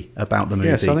sentimentality about the movie.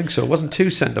 Yes, I think so. It wasn't too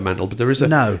sentimental, but there was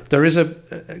a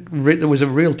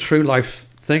real true life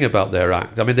thing about their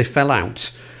act. I mean, they fell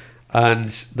out and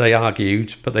they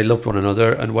argued, but they loved one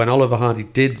another. And when Oliver Hardy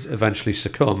did eventually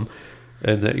succumb,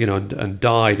 and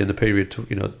died in the period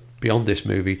beyond this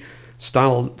movie,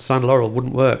 Stan Laurel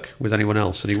wouldn't work with anyone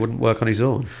else, and he wouldn't work on his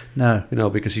own. No,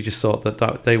 because he just thought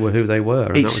that they were who they were,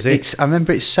 and that was it. I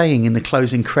remember it saying in the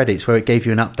closing credits, where it gave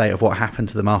you an update of what happened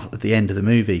to them at the end of the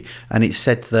movie, and it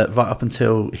said that right up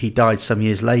until he died some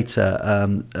years later,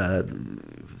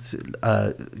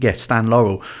 Stan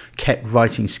Laurel kept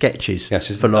writing sketches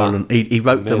for Laurel. He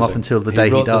wrote them up until the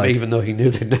day he died, even though he knew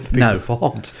they'd never be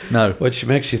performed. No, which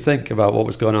makes you think about what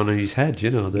was going on in his head.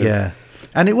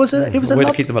 And it was a way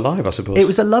to keep them alive, I suppose. It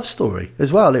was a love story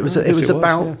as well. It was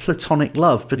about platonic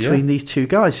love between these two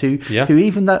guys who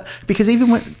even though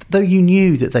you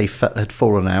knew that they had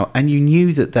fallen out, and you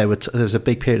knew that there was a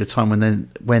big period of time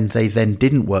when they then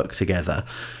didn't work together,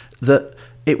 that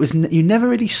it was you never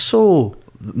really saw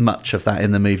much of that in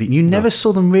the movie. You never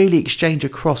saw them really exchange a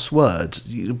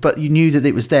crossword, but you knew that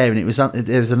it was there, and there was an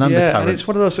undercurrent. Yeah, and it's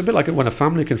one of those, a bit like when a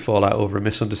family can fall out over a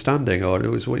misunderstanding, or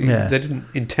it was they didn't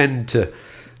intend to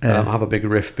have a big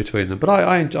rift between them. But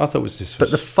I thought it was just...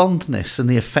 But the fondness and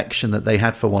the affection that they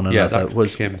had for one another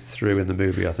came through in the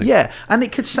movie, I think. Yeah, and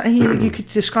it could you could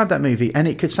describe that movie, and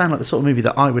it could sound like the sort of movie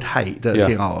that I would hate, that I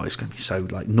think, it's going to be so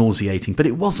nauseating, but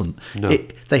it wasn't. No.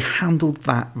 They handled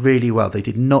that really well. They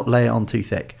did not lay it on too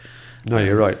thick. No,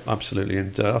 you're right, absolutely.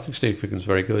 And I think Steve Coogan's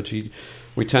very good.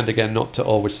 We tend, again, not to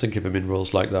always think of him in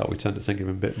roles like that. We tend to think of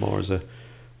him a bit more as an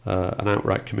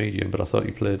outright comedian, but I thought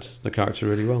he played the character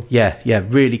really well. Yeah,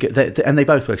 really good. And they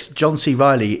both work. John C.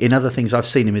 Reilly, in other things I've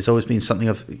seen him, has always been something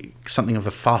of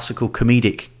a farcical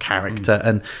comedic character,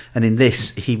 and in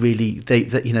this, he really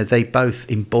they both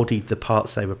embodied the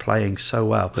parts they were playing so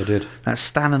well. They did. That's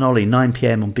Stan and Ollie, 9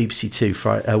 p.m. on BBC Two,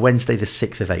 Friday, Wednesday the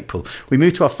 6th of April. We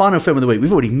move to our final film of the week.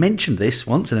 We've already mentioned this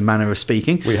once in a manner of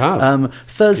speaking. We have.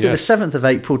 Thursday the 7th of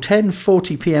April,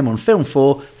 10:40 p.m. on Film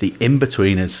 4, The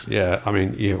Inbetweeners. Yeah, I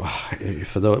mean,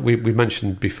 we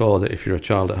mentioned before that if you're a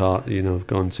child at heart,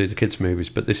 go and see the kids' movies,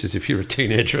 but this is if you're a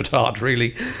teenager at heart, really.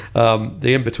 The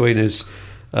Inbetweeners,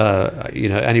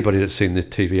 anybody that's seen the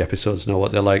TV episodes know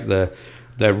what they're like.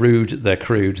 They're rude, they're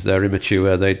crude, they're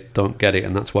immature, they don't get it,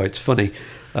 and that's why it's funny.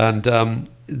 And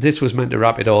this was meant to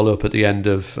wrap it all up at the end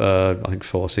of, I think,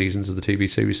 4 seasons of the TV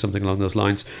series, something along those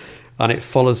lines. And it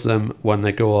follows them when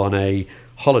they go on a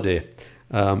holiday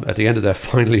at the end of their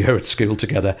final year at school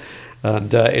together.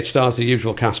 And it stars the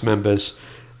usual cast members.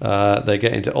 They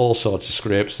get into all sorts of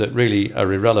scrapes that really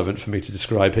are irrelevant for me to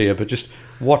describe here, but just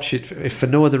watch it, if for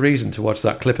no other reason, to watch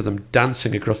that clip of them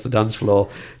dancing across the dance floor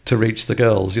to reach the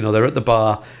girls. You know, they're at the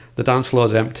bar, the dance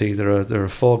floor's empty, there are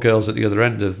 4 girls at the other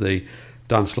end of the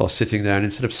dance floor sitting there, and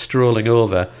instead of strolling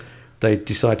over, they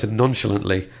decide to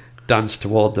nonchalantly dance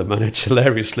toward them, and it's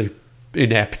hilariously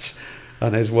inept,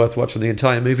 and it's worth watching the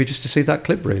entire movie just to see that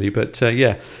clip, really. But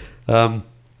I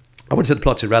wouldn't say the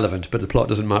plot's irrelevant, but the plot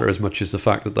doesn't matter as much as the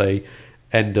fact that they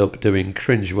end up doing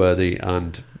cringeworthy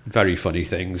and very funny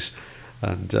things.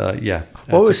 And I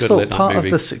always thought part of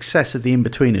the success of The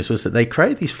Inbetweeners was that they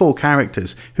created these 4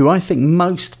 characters who I think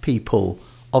most people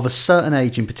of a certain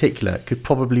age in particular could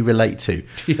probably relate to,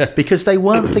 because they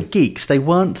weren't the geeks, they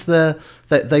weren't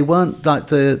they weren't like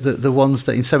the ones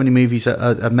that in so many movies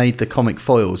are made the comic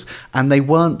foils, and they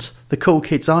weren't the cool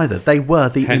kids either. They were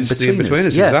the Hence in-betweeners. The in-betweeners,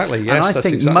 exactly. Yes, and I that's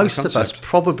think exactly most of us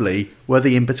probably were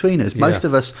the in-betweeners. Most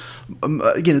of us,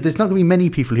 there's not going to be many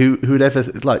people who would ever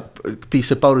like be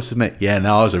so bold as to admit,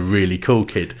 I was a really cool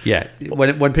kid. Yeah,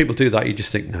 when people do that, you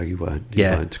just think, no, you weren't. You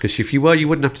weren't. Because if you were, you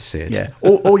wouldn't have to say it. Yeah,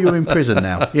 or you're in prison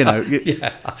now. You know.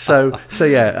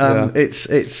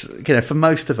 It's for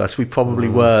most of us, we probably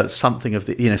were something of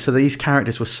the. So these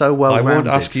characters were so well rounded. I won't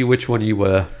ask you which one you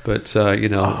were, but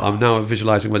I'm now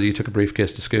visualising whether you took a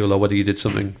briefcase to school or whether you did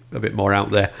something a bit more out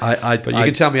there. But you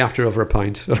can tell me after over a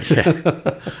pint.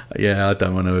 I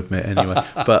don't want to admit anyway.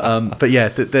 But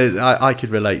I could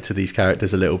relate to these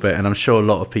characters a little bit, and I'm sure a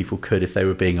lot of people could if they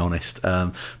were being honest.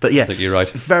 I think you're right.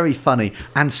 Very funny,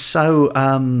 and so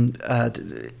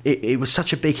it was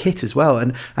such a big hit as well.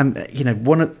 And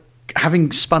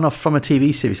having spun off from a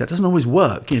TV series, that doesn't always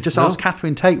work. Just ask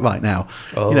Catherine Tate right now.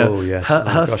 Yes.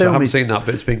 Her film I haven't seen that,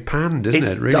 but it's being panned, isn't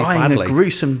it? Really dying badly. A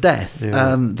gruesome death.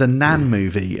 Yeah. The Nan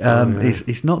movie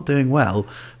is not doing well.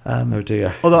 Oh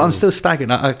dear. Although I'm still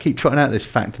staggered. I keep trotting out this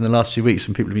fact in the last few weeks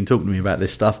when people have been talking to me about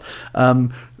this stuff.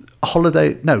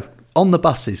 On the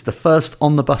Buses, the first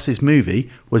On the Buses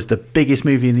movie was the biggest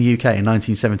movie in the UK in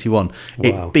 1971. Wow.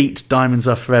 It beat Diamonds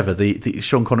Are Forever, the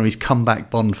Sean Connery's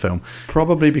comeback Bond film.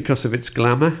 Probably because of its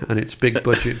glamour and its big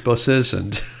budget buses.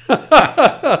 And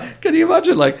can you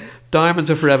imagine, like, Diamonds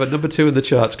Are Forever, number 2 in the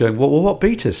charts, going, what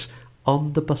beat us?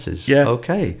 On the Buses. Yeah.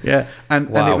 Okay. Yeah.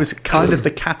 And it was kind of the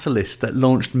catalyst that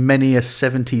launched many a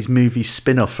 70s movie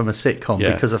spin-off from a sitcom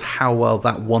because of how well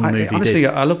that one movie did. Honestly,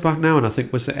 I look back now and I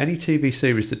think, was there any TV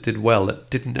series that did well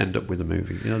that didn't end up with a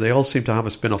movie? They all seem to have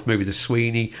a spin-off movie. The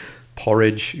Sweeney,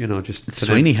 Porridge, just...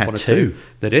 Sweeney had 2.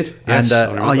 They did, yes.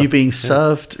 And Are You Being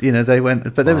Served? They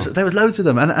went... But there was loads of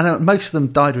them, and most of them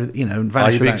died with, and vanished.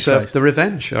 Are You Being Served? The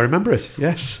Revenge. I remember it,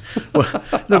 yes. For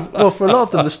a lot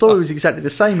of them, the story was exactly the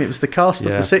same. It was the cast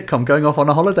of the sitcom going off on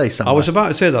a holiday somewhere. I was about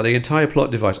to say that. The entire plot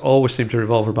device always seemed to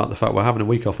revolve about the fact we're having a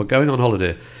week off, we're going on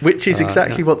holiday. Which is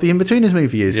exactly what the Inbetweeners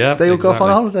movie is. Yeah, they all go off on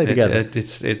a holiday together.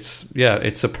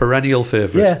 It's a perennial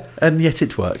favourite. Yeah, and yet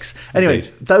it works. Anyway,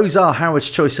 Indeed. Those are Howard's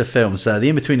choice of films. The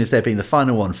Inbetweeners there being the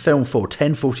final one, film for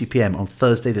 10:40pm on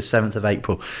Thursday the 7th of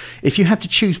April. If you had to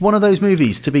choose one of those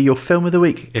movies to be your film of the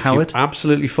week, Howard? If you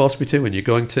absolutely force me to, and you're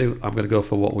going to, I'm going to go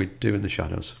for What We Do in the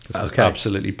Shadows. This is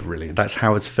absolutely brilliant. That's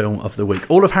Howard's film of the week.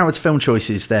 All of Howard's film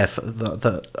choices there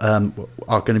that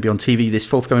are going to be on TV this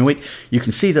forthcoming week. You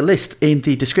can see the list in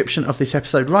the description of this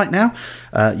episode right now.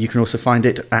 You can also find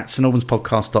it at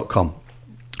stalbanspodcast.com.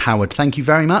 Howard, thank you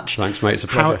very much. Thanks, mate. It's a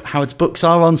pleasure. Howard's books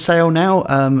are on sale now.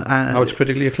 Howard's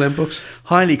critically acclaimed books?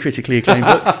 Highly critically acclaimed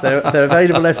books. They're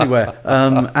available everywhere.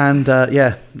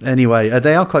 Anyway,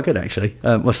 they are quite good, actually.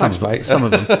 Some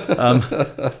of them.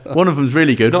 One of them's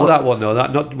really good. Not that one,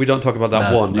 though. We don't talk about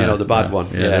that one. The bad one.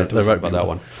 Don't talk about that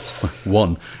one.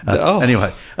 One.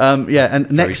 Anyway,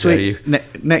 and next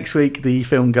week the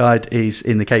film guide is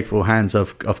in the capable hands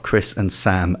of Chris and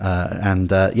Sam.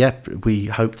 We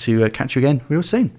hope to catch you again real soon.